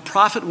a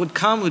prophet would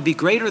come, would be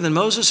greater than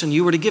Moses, and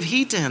you were to give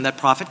heed to him. That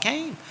prophet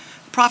came.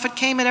 The prophet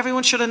came, and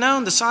everyone should have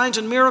known the signs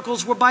and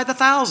miracles were by the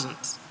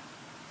thousands.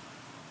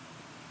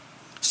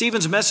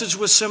 Stephen's message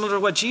was similar to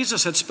what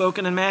Jesus had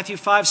spoken in Matthew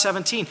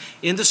 5:17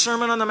 in the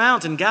Sermon on the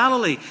Mount in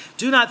Galilee.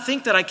 Do not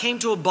think that I came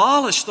to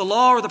abolish the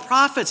law or the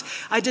prophets.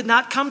 I did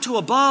not come to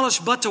abolish,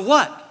 but to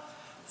what?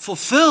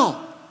 Fulfill.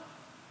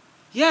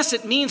 Yes,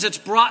 it means it's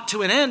brought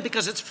to an end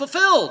because it's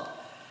fulfilled.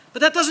 But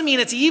that doesn't mean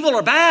it's evil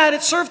or bad.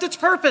 It served its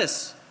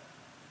purpose.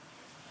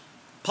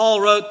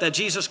 Paul wrote that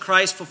Jesus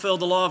Christ fulfilled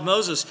the law of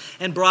Moses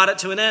and brought it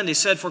to an end. He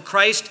said, for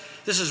Christ,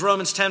 this is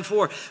Romans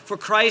 10:4, for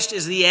Christ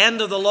is the end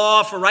of the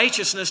law for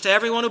righteousness to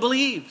everyone who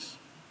believes.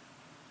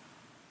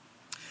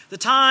 The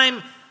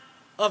time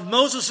of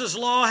Moses'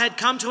 law had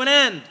come to an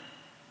end.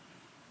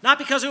 Not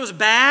because it was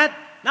bad,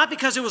 not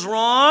because it was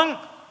wrong.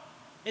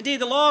 Indeed,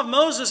 the law of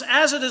Moses,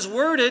 as it is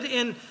worded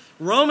in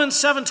Romans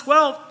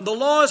 7:12, the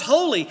law is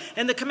holy,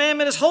 and the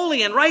commandment is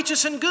holy and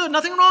righteous and good.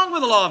 Nothing wrong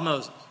with the law of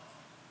Moses.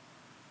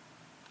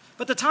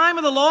 But the time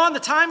of the law and the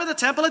time of the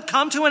temple had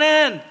come to an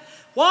end.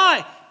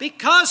 Why?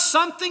 Because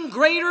something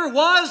greater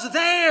was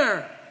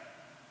there.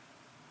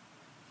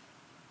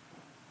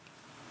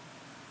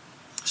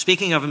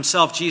 Speaking of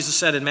himself, Jesus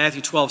said in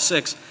Matthew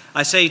 12:6,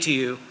 I say to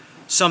you,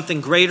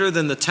 something greater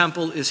than the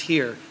temple is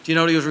here. Do you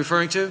know what he was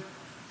referring to?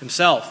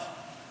 Himself.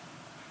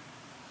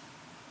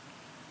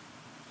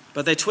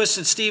 But they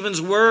twisted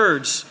Stephen's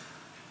words.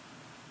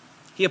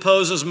 He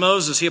opposes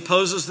Moses. He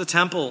opposes the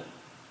temple.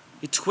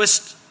 He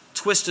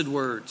twisted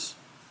words.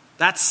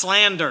 That's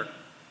slander.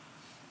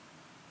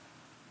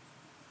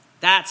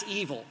 That's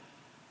evil.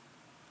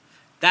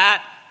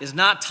 That is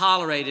not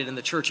tolerated in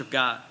the church of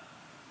God.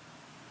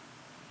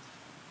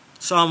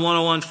 Psalm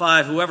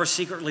 101:5, whoever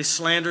secretly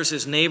slanders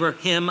his neighbor,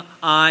 him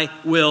I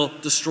will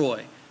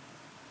destroy.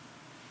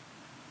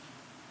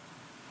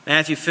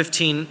 Matthew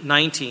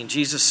 15:19,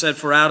 Jesus said,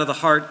 for out of the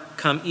heart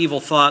come evil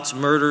thoughts,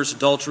 murders,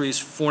 adulteries,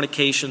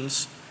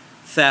 fornications,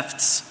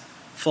 thefts,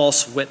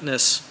 false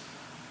witness,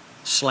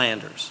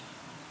 slanders.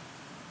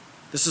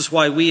 This is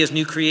why we as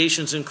new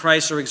creations in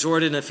Christ are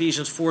exhorted in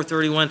Ephesians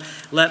 4:31,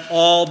 let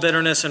all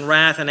bitterness and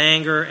wrath and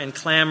anger and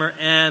clamor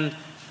and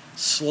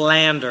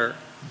slander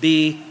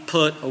be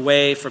put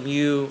away from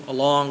you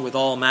along with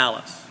all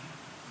malice.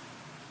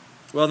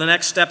 Well, the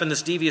next step in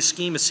this devious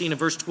scheme is seen in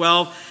verse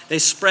 12. They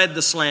spread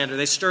the slander.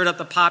 They stirred up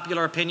the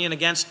popular opinion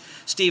against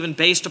Stephen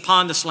based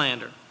upon the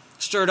slander.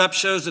 Stirred up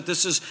shows that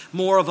this is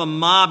more of a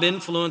mob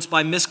influenced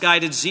by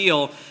misguided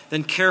zeal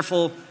than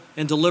careful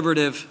and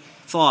deliberative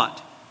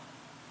thought.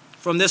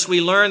 From this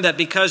we learn that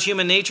because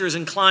human nature is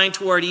inclined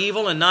toward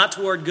evil and not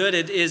toward good,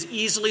 it is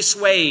easily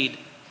swayed.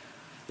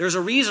 There's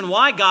a reason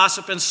why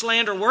gossip and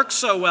slander work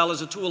so well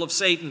as a tool of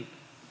Satan.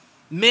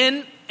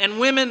 Men and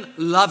women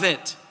love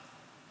it.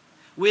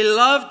 We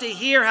love to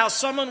hear how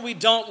someone we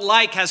don't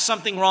like has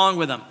something wrong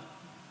with them.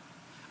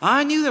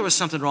 I knew there was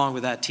something wrong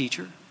with that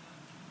teacher.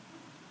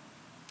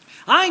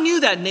 I knew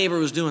that neighbor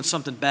was doing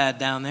something bad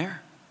down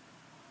there.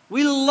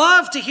 We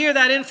love to hear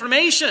that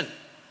information.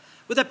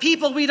 With the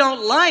people we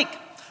don't like,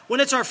 when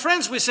it's our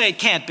friends, we say, it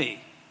can't be.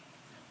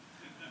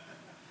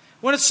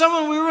 When it's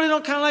someone we really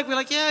don't kind of like, we're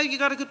like, yeah, you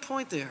got a good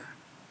point there.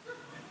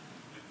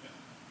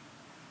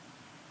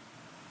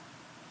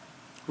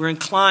 We're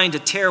inclined to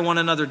tear one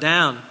another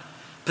down.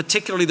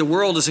 Particularly the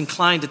world is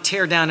inclined to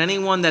tear down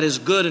anyone that is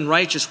good and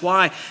righteous.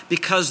 Why?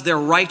 Because their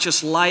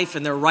righteous life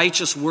and their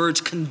righteous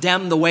words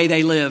condemn the way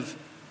they live.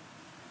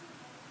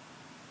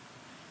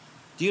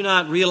 Do you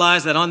not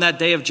realize that on that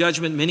day of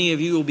judgment, many of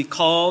you will be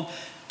called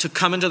to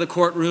come into the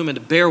courtroom and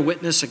to bear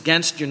witness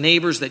against your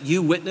neighbors that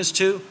you witnessed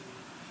to?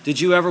 Did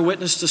you ever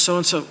witness to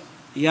so-and-so?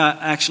 Yeah,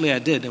 actually I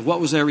did. And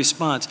what was their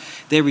response?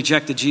 They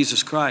rejected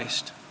Jesus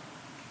Christ.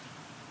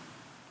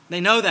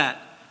 They know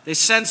that. They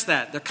sense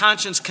that. Their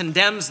conscience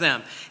condemns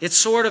them. It's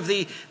sort of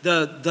the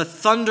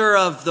thunder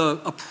of the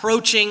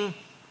approaching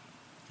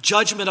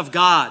judgment of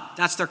God.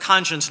 That's their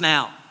conscience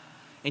now.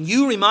 And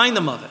you remind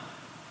them of it.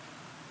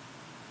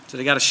 So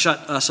they got to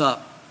shut us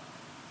up.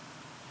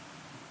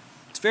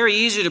 It's very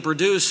easy to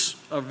produce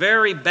a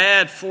very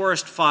bad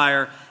forest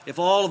fire if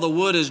all of the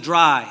wood is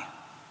dry.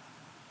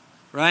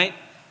 Right?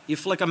 You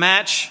flick a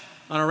match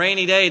on a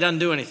rainy day, it doesn't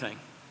do anything.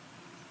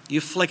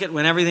 You flick it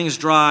when everything's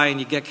dry and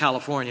you get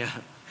California.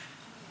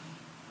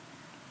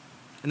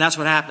 And that's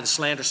what happens.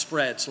 Slander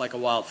spreads like a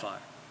wildfire.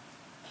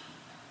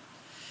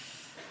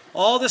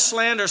 All this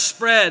slander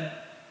spread,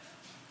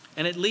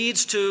 and it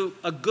leads to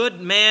a good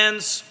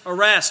man's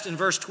arrest in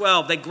verse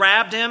 12. They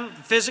grabbed him,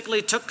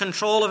 physically took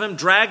control of him,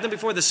 dragged him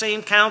before the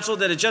same council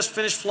that had just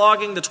finished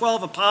flogging the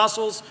 12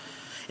 apostles.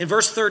 In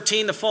verse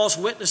 13, the false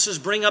witnesses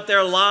bring up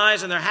their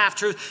lies and their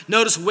half-truth.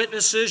 Notice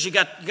witnesses, you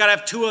got to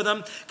have 2 of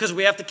them because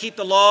we have to keep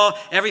the law.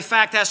 Every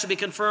fact has to be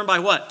confirmed by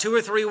what? 2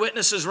 or 3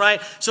 witnesses,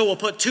 right? So we'll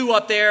put 2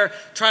 up there,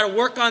 try to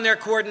work on their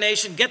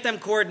coordination, get them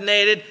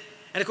coordinated.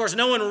 And of course,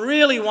 no one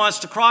really wants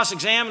to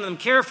cross-examine them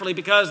carefully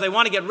because they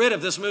want to get rid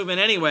of this movement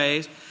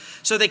anyways.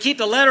 So they keep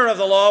the letter of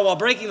the law while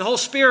breaking the whole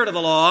spirit of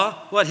the law.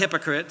 What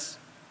hypocrites.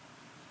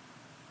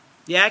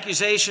 The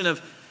accusation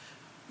of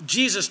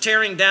Jesus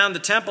tearing down the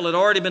temple had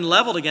already been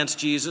leveled against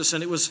Jesus,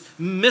 and it was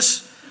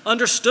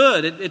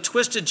misunderstood. It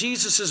twisted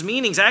Jesus'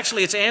 meanings.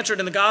 Actually, it's answered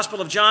in the Gospel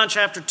of John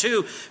chapter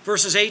 2,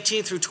 verses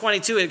 18 through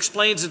 22. It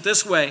explains it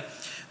this way.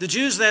 The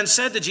Jews then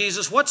said to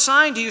Jesus, "What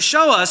sign do you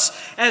show us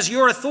as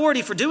your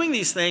authority for doing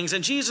these things?"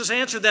 And Jesus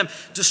answered them,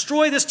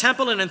 "Destroy this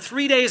temple, and in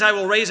 3 days I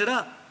will raise it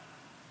up."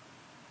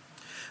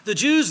 The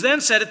Jews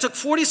then said, "It took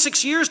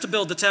 46 years to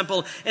build the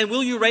temple, and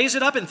will you raise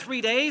it up in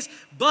 3 days?"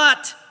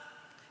 But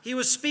he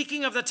was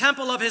speaking of the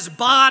temple of his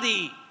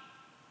body,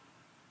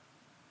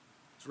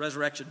 his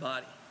resurrection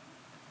body.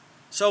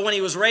 So when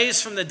he was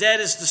raised from the dead,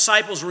 his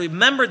disciples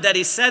remembered that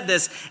he said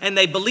this, and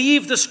they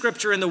believed the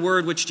scripture and the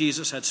word which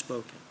Jesus had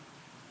spoken.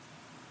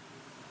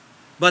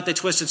 But they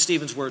twisted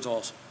Stephen's words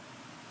also.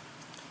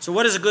 So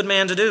what is a good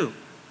man to do?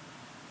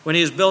 When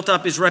he has built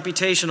up his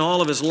reputation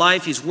all of his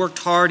life, he's worked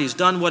hard, he's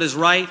done what is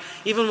right.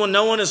 Even when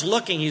no one is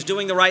looking, he's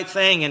doing the right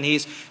thing, and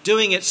he's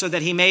doing it so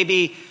that he may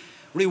be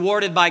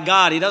rewarded by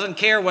God. He doesn't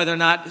care whether or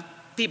not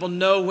people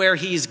know where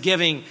he's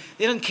giving.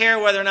 He doesn't care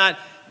whether or not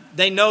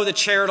they know the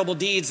charitable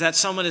deeds that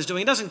someone is doing.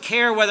 He doesn't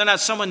care whether or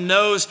not someone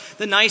knows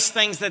the nice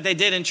things that they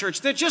did in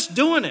church. They're just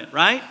doing it,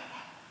 right?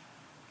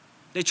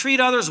 They treat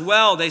others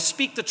well. They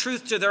speak the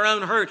truth to their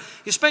own hurt.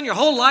 You spend your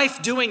whole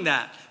life doing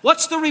that.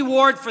 What's the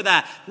reward for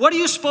that? What are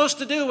you supposed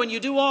to do when you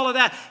do all of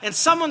that? And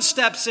someone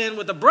steps in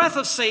with the breath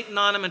of Satan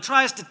on him and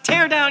tries to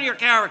tear down your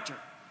character.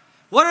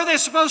 What are they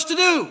supposed to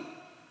do?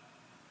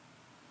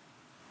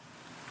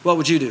 What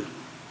would you do?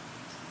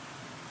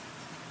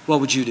 What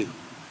would you do?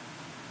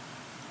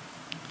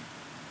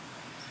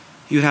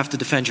 You'd have to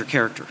defend your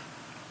character.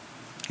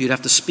 You'd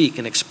have to speak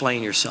and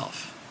explain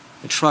yourself.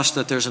 And trust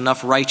that there's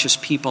enough righteous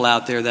people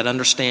out there that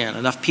understand,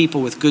 enough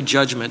people with good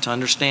judgment to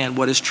understand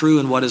what is true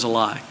and what is a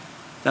lie.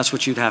 That's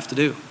what you'd have to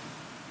do.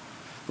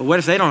 But what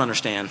if they don't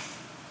understand?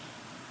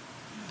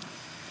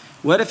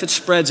 What if it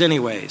spreads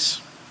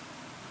anyways?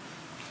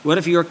 What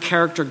if your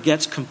character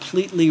gets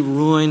completely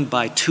ruined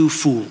by 2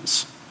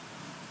 fools?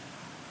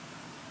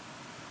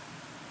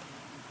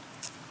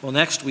 Well,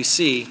 next we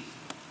see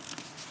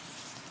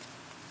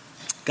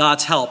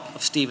God's help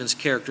of Stephen's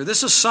character.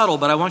 This is subtle,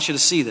 but I want you to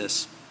see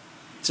this.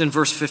 It's in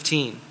verse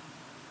 15.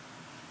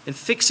 In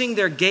fixing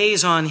their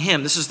gaze on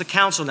him, this is the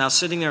council now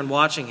sitting there and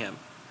watching him.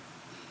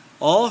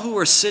 All who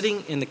were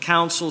sitting in the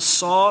council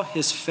saw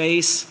his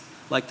face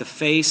like the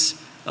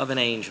face of an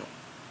angel.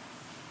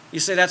 You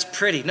say that's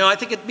pretty. No, I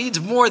think it means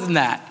more than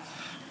that.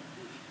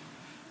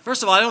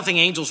 First of all, I don't think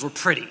angels were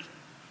pretty.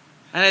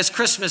 And it's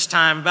Christmas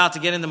time. I'm about to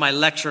get into my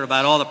lecture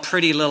about all the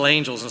pretty little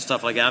angels and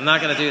stuff like that. I'm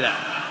not going to do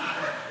that.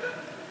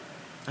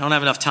 I don't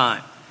have enough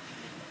time.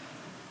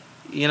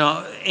 You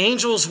know,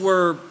 angels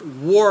were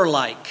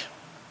warlike.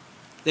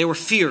 They were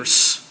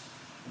fierce.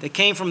 They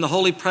came from the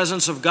holy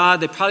presence of God.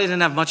 They probably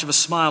didn't have much of a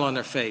smile on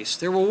their face.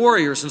 They were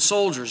warriors and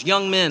soldiers,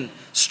 young men,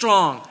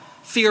 strong,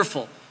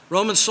 fearful.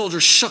 Roman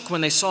soldiers shook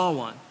when they saw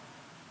one.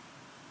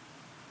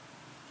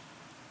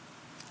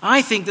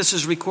 I think this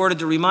is recorded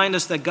to remind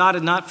us that God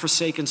had not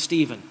forsaken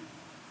Stephen,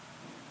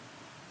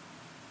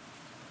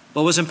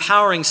 but was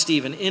empowering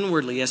Stephen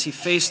inwardly as he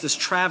faced this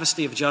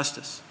travesty of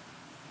justice.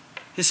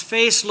 His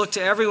face looked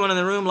to everyone in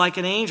the room like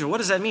an angel. What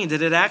does that mean?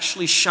 Did it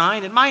actually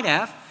shine? It might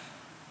have.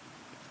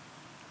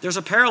 There's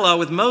a parallel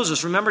with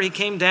Moses. Remember, he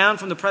came down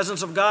from the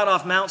presence of God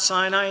off Mount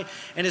Sinai,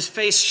 and his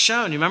face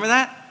shone. You remember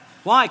that?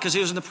 Why? Because he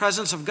was in the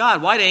presence of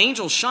God. Why do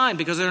angels shine?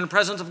 Because they're in the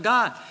presence of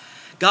God.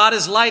 God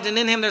is light, and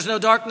in him there's no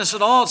darkness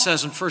at all, it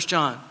says in 1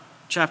 John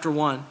chapter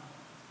 1.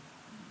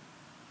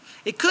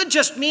 It could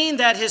just mean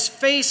that his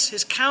face,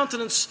 his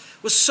countenance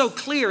was so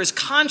clear, his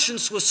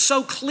conscience was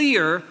so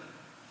clear,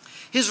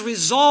 his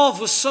resolve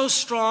was so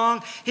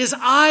strong, his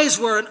eyes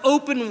were an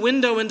open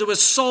window into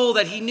his soul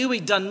that he knew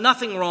he'd done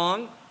nothing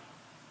wrong.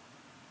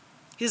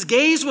 His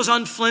gaze was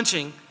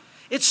unflinching.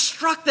 It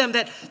struck them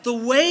that the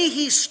way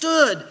he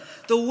stood,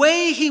 the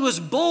way he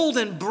was bold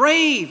and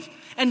brave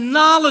and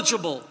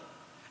knowledgeable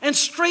and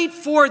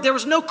straightforward, there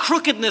was no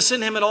crookedness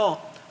in him at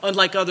all,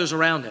 unlike others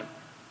around him.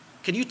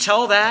 Can you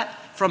tell that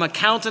from a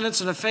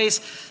countenance and a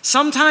face?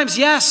 Sometimes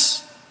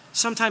yes,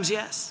 sometimes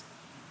yes.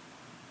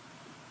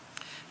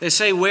 They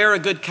say wear a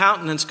good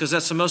countenance because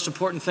that's the most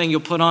important thing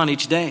you'll put on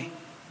each day.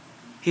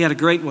 He had a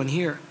great one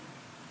here.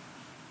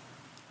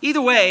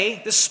 Either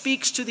way, this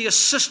speaks to the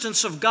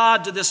assistance of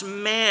God to this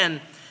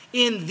man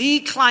in the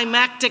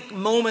climactic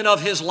moment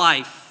of his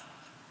life.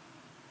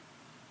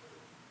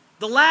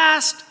 The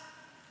last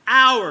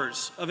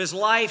hours of his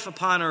life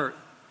upon earth,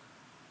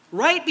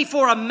 right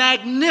before a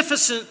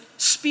magnificent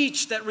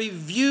speech that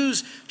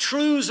reviews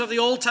truths of the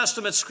Old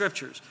Testament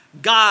scriptures,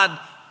 God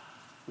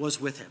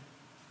was with him.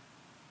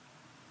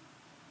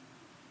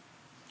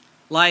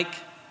 Like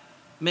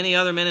many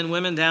other men and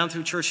women down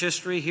through church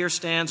history, here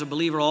stands a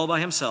believer all by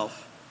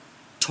himself,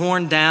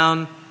 torn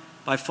down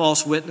by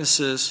false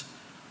witnesses,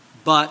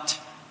 but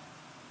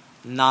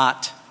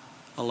not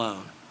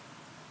alone.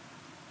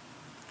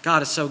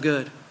 God is so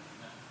good.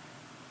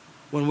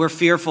 When we're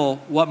fearful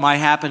what might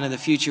happen in the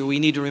future, we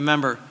need to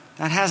remember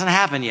that hasn't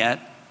happened yet.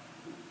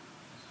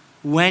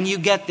 When you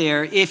get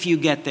there, if you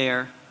get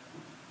there,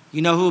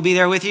 you know who will be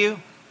there with you?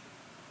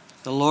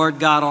 The Lord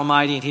God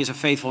Almighty, and He's a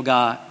faithful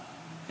God.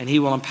 And He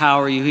will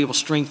empower you, He will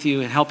strengthen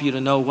you and help you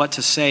to know what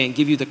to say and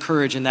give you the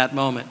courage in that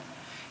moment.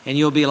 And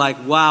you'll be like,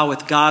 wow,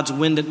 with God's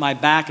wind at my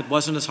back, it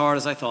wasn't as hard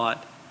as I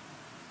thought.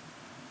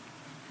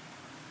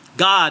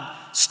 God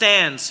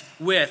stands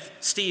with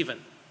Stephen.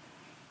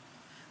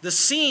 The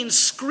scene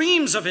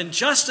screams of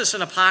injustice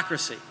and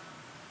hypocrisy.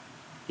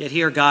 Yet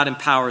here God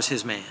empowers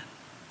his man.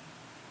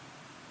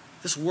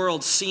 This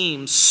world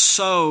seems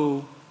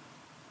so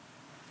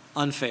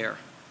unfair.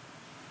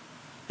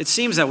 It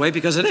seems that way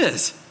because it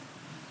is.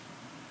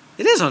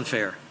 It is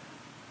unfair.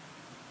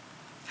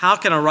 How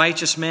can a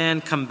righteous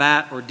man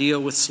combat or deal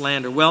with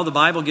slander? Well, the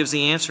Bible gives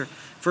the answer.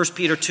 1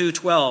 Peter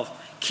 2:12.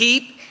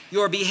 Keep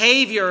your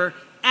behavior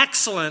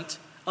excellent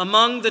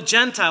among the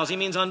Gentiles. He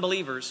means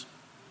unbelievers.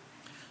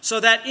 So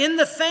that in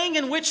the thing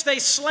in which they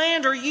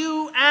slander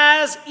you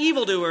as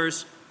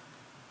evildoers,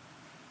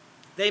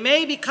 they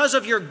may, because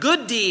of your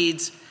good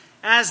deeds,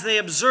 as they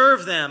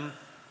observe them,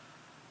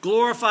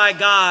 glorify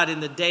God in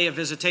the day of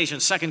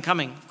visitation, second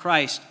coming of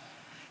Christ.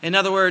 In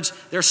other words,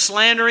 they're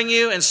slandering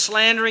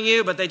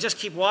you, but they just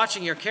keep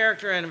watching your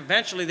character, and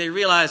eventually they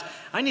realize,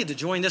 I need to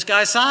join this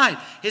guy's side.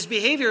 His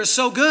behavior is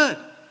so good.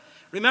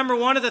 Remember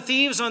one of the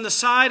thieves on the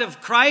side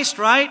of Christ,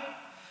 right?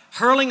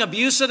 Hurling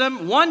abuse at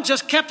him. One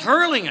just kept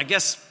hurling. I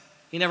guess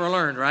he never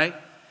learned, right?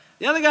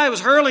 The other guy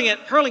was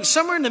hurling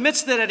somewhere in the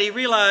midst of it, he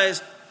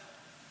realized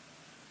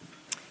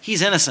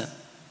he's innocent.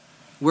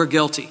 We're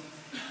guilty.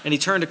 And he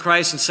turned to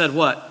Christ and said,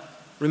 what?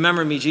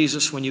 Remember me,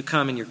 Jesus, when you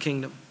come in your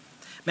kingdom.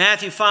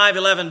 Matthew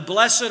 5:11,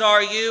 blessed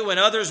are you when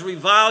others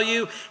revile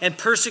you and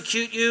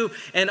persecute you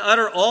and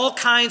utter all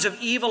kinds of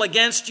evil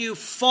against you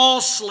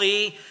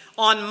falsely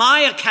on my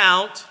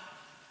account.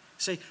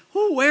 Say,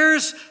 where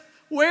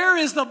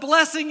is the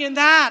blessing in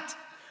that?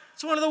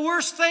 It's one of the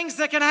worst things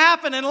that can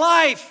happen in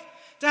life,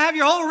 to have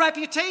your whole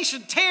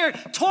reputation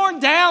torn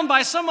down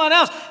by someone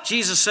else.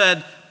 Jesus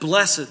said,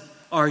 blessed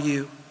are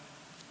you.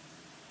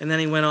 And then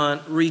he went on,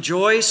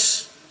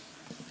 rejoice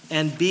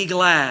and be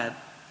glad.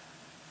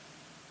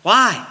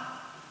 Why?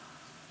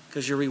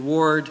 Because your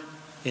reward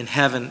in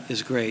heaven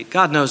is great.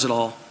 God knows it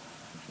all,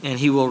 and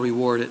He will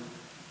reward it.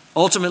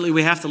 Ultimately,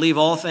 we have to leave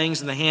all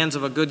things in the hands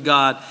of a good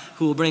God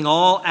who will bring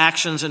all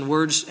actions and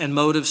words and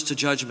motives to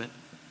judgment.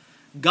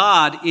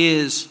 God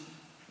is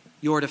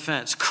your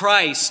defense.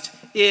 Christ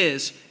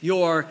is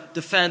your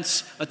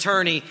defense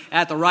attorney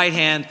at the right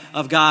hand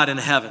of God in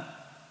heaven.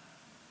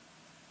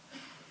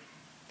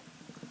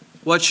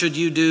 What should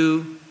you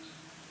do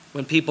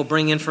when people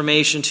bring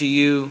information to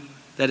you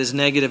that is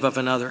negative of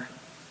another?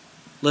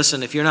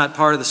 Listen, if you're not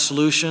part of the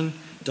solution,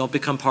 don't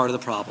become part of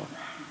the problem.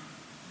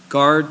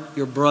 Guard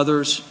your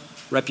brother's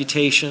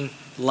reputation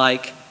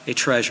like a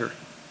treasure.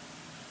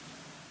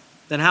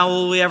 Then how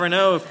will we ever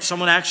know if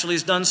someone actually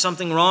has done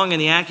something wrong and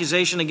the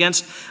accusation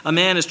against a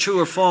man is true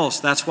or false?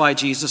 That's why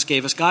Jesus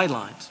gave us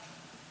guidelines.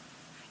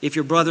 If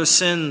your brother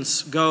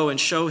sins, go and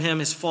show him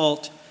his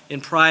fault in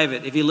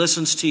private. If he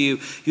listens to you,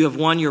 you have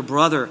won your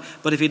brother.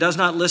 But if he does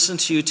not listen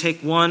to you,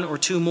 take one or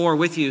two more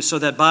with you, so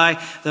that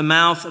by the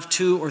mouth of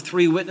 2 or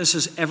 3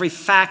 witnesses every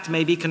fact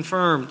may be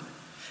confirmed.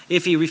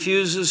 If he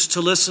refuses to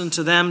listen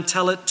to them,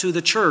 tell it to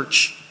the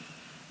church.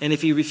 And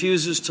if he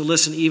refuses to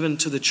listen even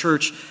to the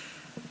church,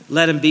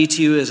 let him be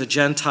to you as a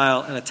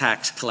Gentile and a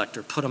tax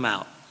collector. Put him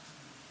out.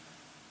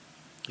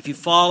 If you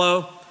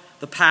follow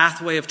the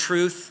pathway of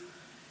truth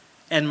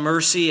and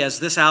mercy as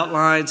this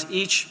outlines,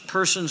 each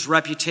person's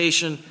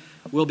reputation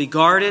will be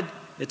guarded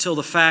until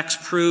the facts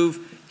prove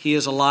he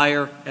is a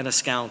liar and a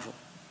scoundrel.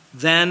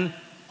 Then,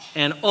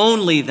 and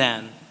only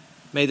then,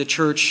 may the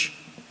church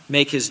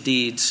make his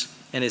deeds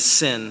and his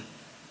sin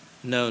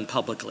known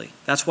publicly.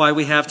 That's why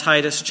we have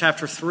Titus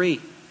chapter 3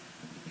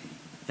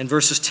 and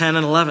verses 10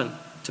 and 11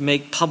 to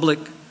make public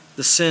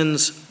the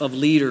sins of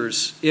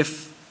leaders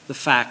if the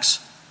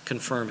facts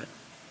confirm it.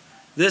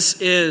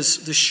 This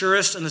is the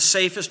surest and the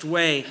safest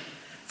way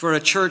for a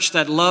church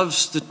that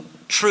loves the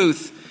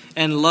truth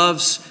and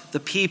loves the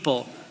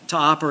people to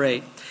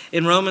operate.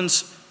 In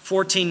Romans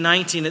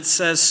 14:19 it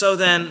says, so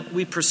then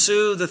we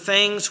pursue the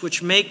things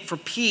which make for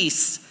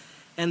peace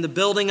and the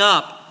building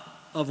up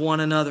of one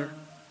another.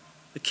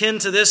 Akin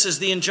to this is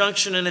the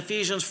injunction in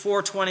Ephesians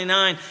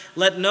 4:29,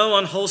 let no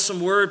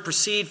unwholesome word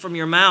proceed from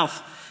your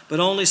mouth, but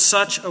only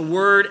such a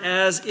word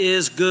as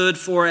is good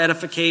for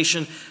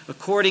edification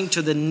according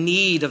to the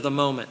need of the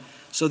moment,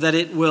 so that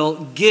it will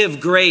give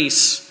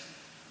grace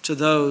to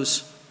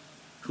those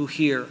who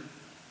hear.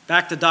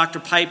 Back to Dr.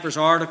 Piper's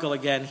article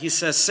again. He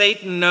says,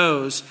 Satan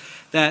knows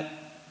that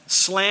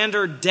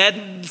slander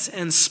deadens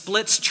and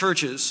splits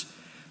churches,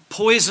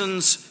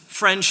 poisons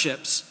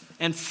friendships,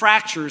 and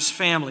fractures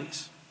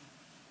families.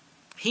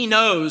 He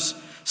knows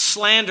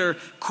slander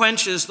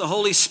quenches the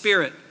Holy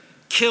Spirit,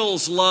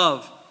 kills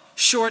love,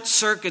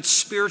 short-circuits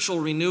spiritual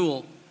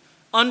renewal,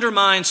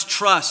 undermines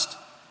trust,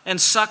 and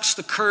sucks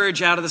the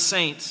courage out of the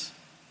saints.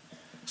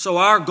 So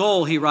our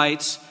goal, he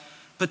writes,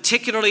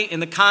 particularly in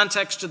the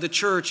context of the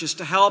church, is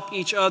to help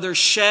each other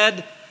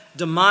shed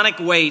demonic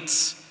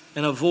weights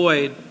and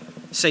avoid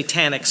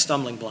satanic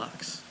stumbling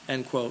blocks.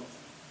 End quote.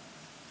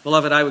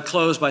 Beloved, I would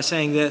close by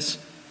saying this.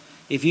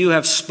 If you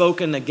have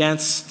spoken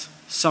against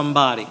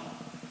somebody,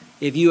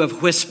 if you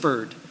have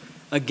whispered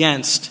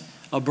against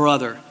a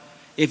brother,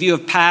 if you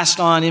have passed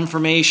on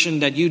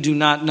information that you do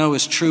not know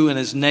is true and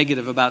is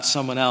negative about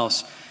someone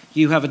else,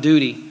 you have a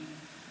duty.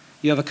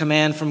 You have a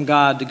command from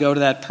God to go to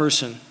that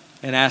person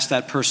and ask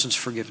that person's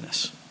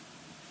forgiveness.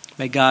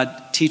 May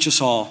God teach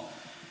us all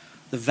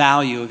the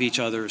value of each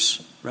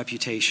other's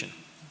reputation.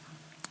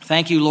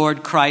 Thank you,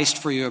 Lord Christ,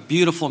 for your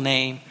beautiful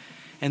name.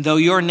 And though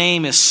your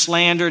name is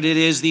slandered, it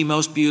is the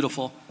most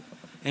beautiful.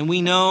 And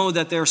we know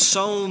that there are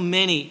so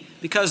many,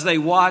 because they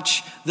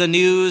watch the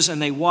news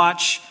and they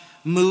watch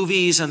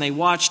movies and they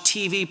watch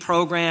TV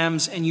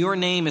programs, and your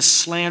name is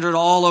slandered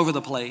all over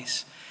the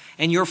place.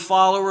 And your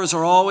followers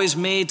are always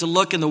made to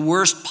look in the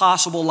worst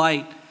possible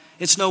light.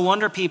 It's no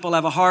wonder people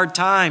have a hard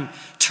time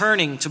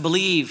turning to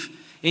believe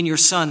in your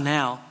Son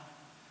now.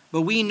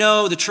 But we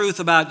know the truth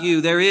about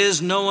you. There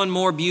is no one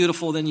more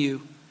beautiful than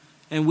you.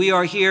 And we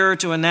are here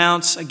to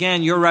announce,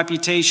 again, your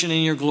reputation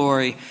and your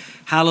glory.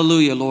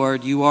 Hallelujah,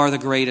 Lord. You are the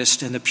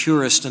greatest and the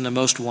purest and the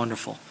most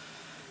wonderful.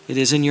 It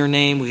is in your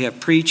name we have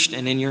preached,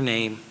 and in your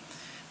name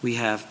we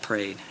have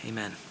prayed.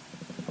 Amen.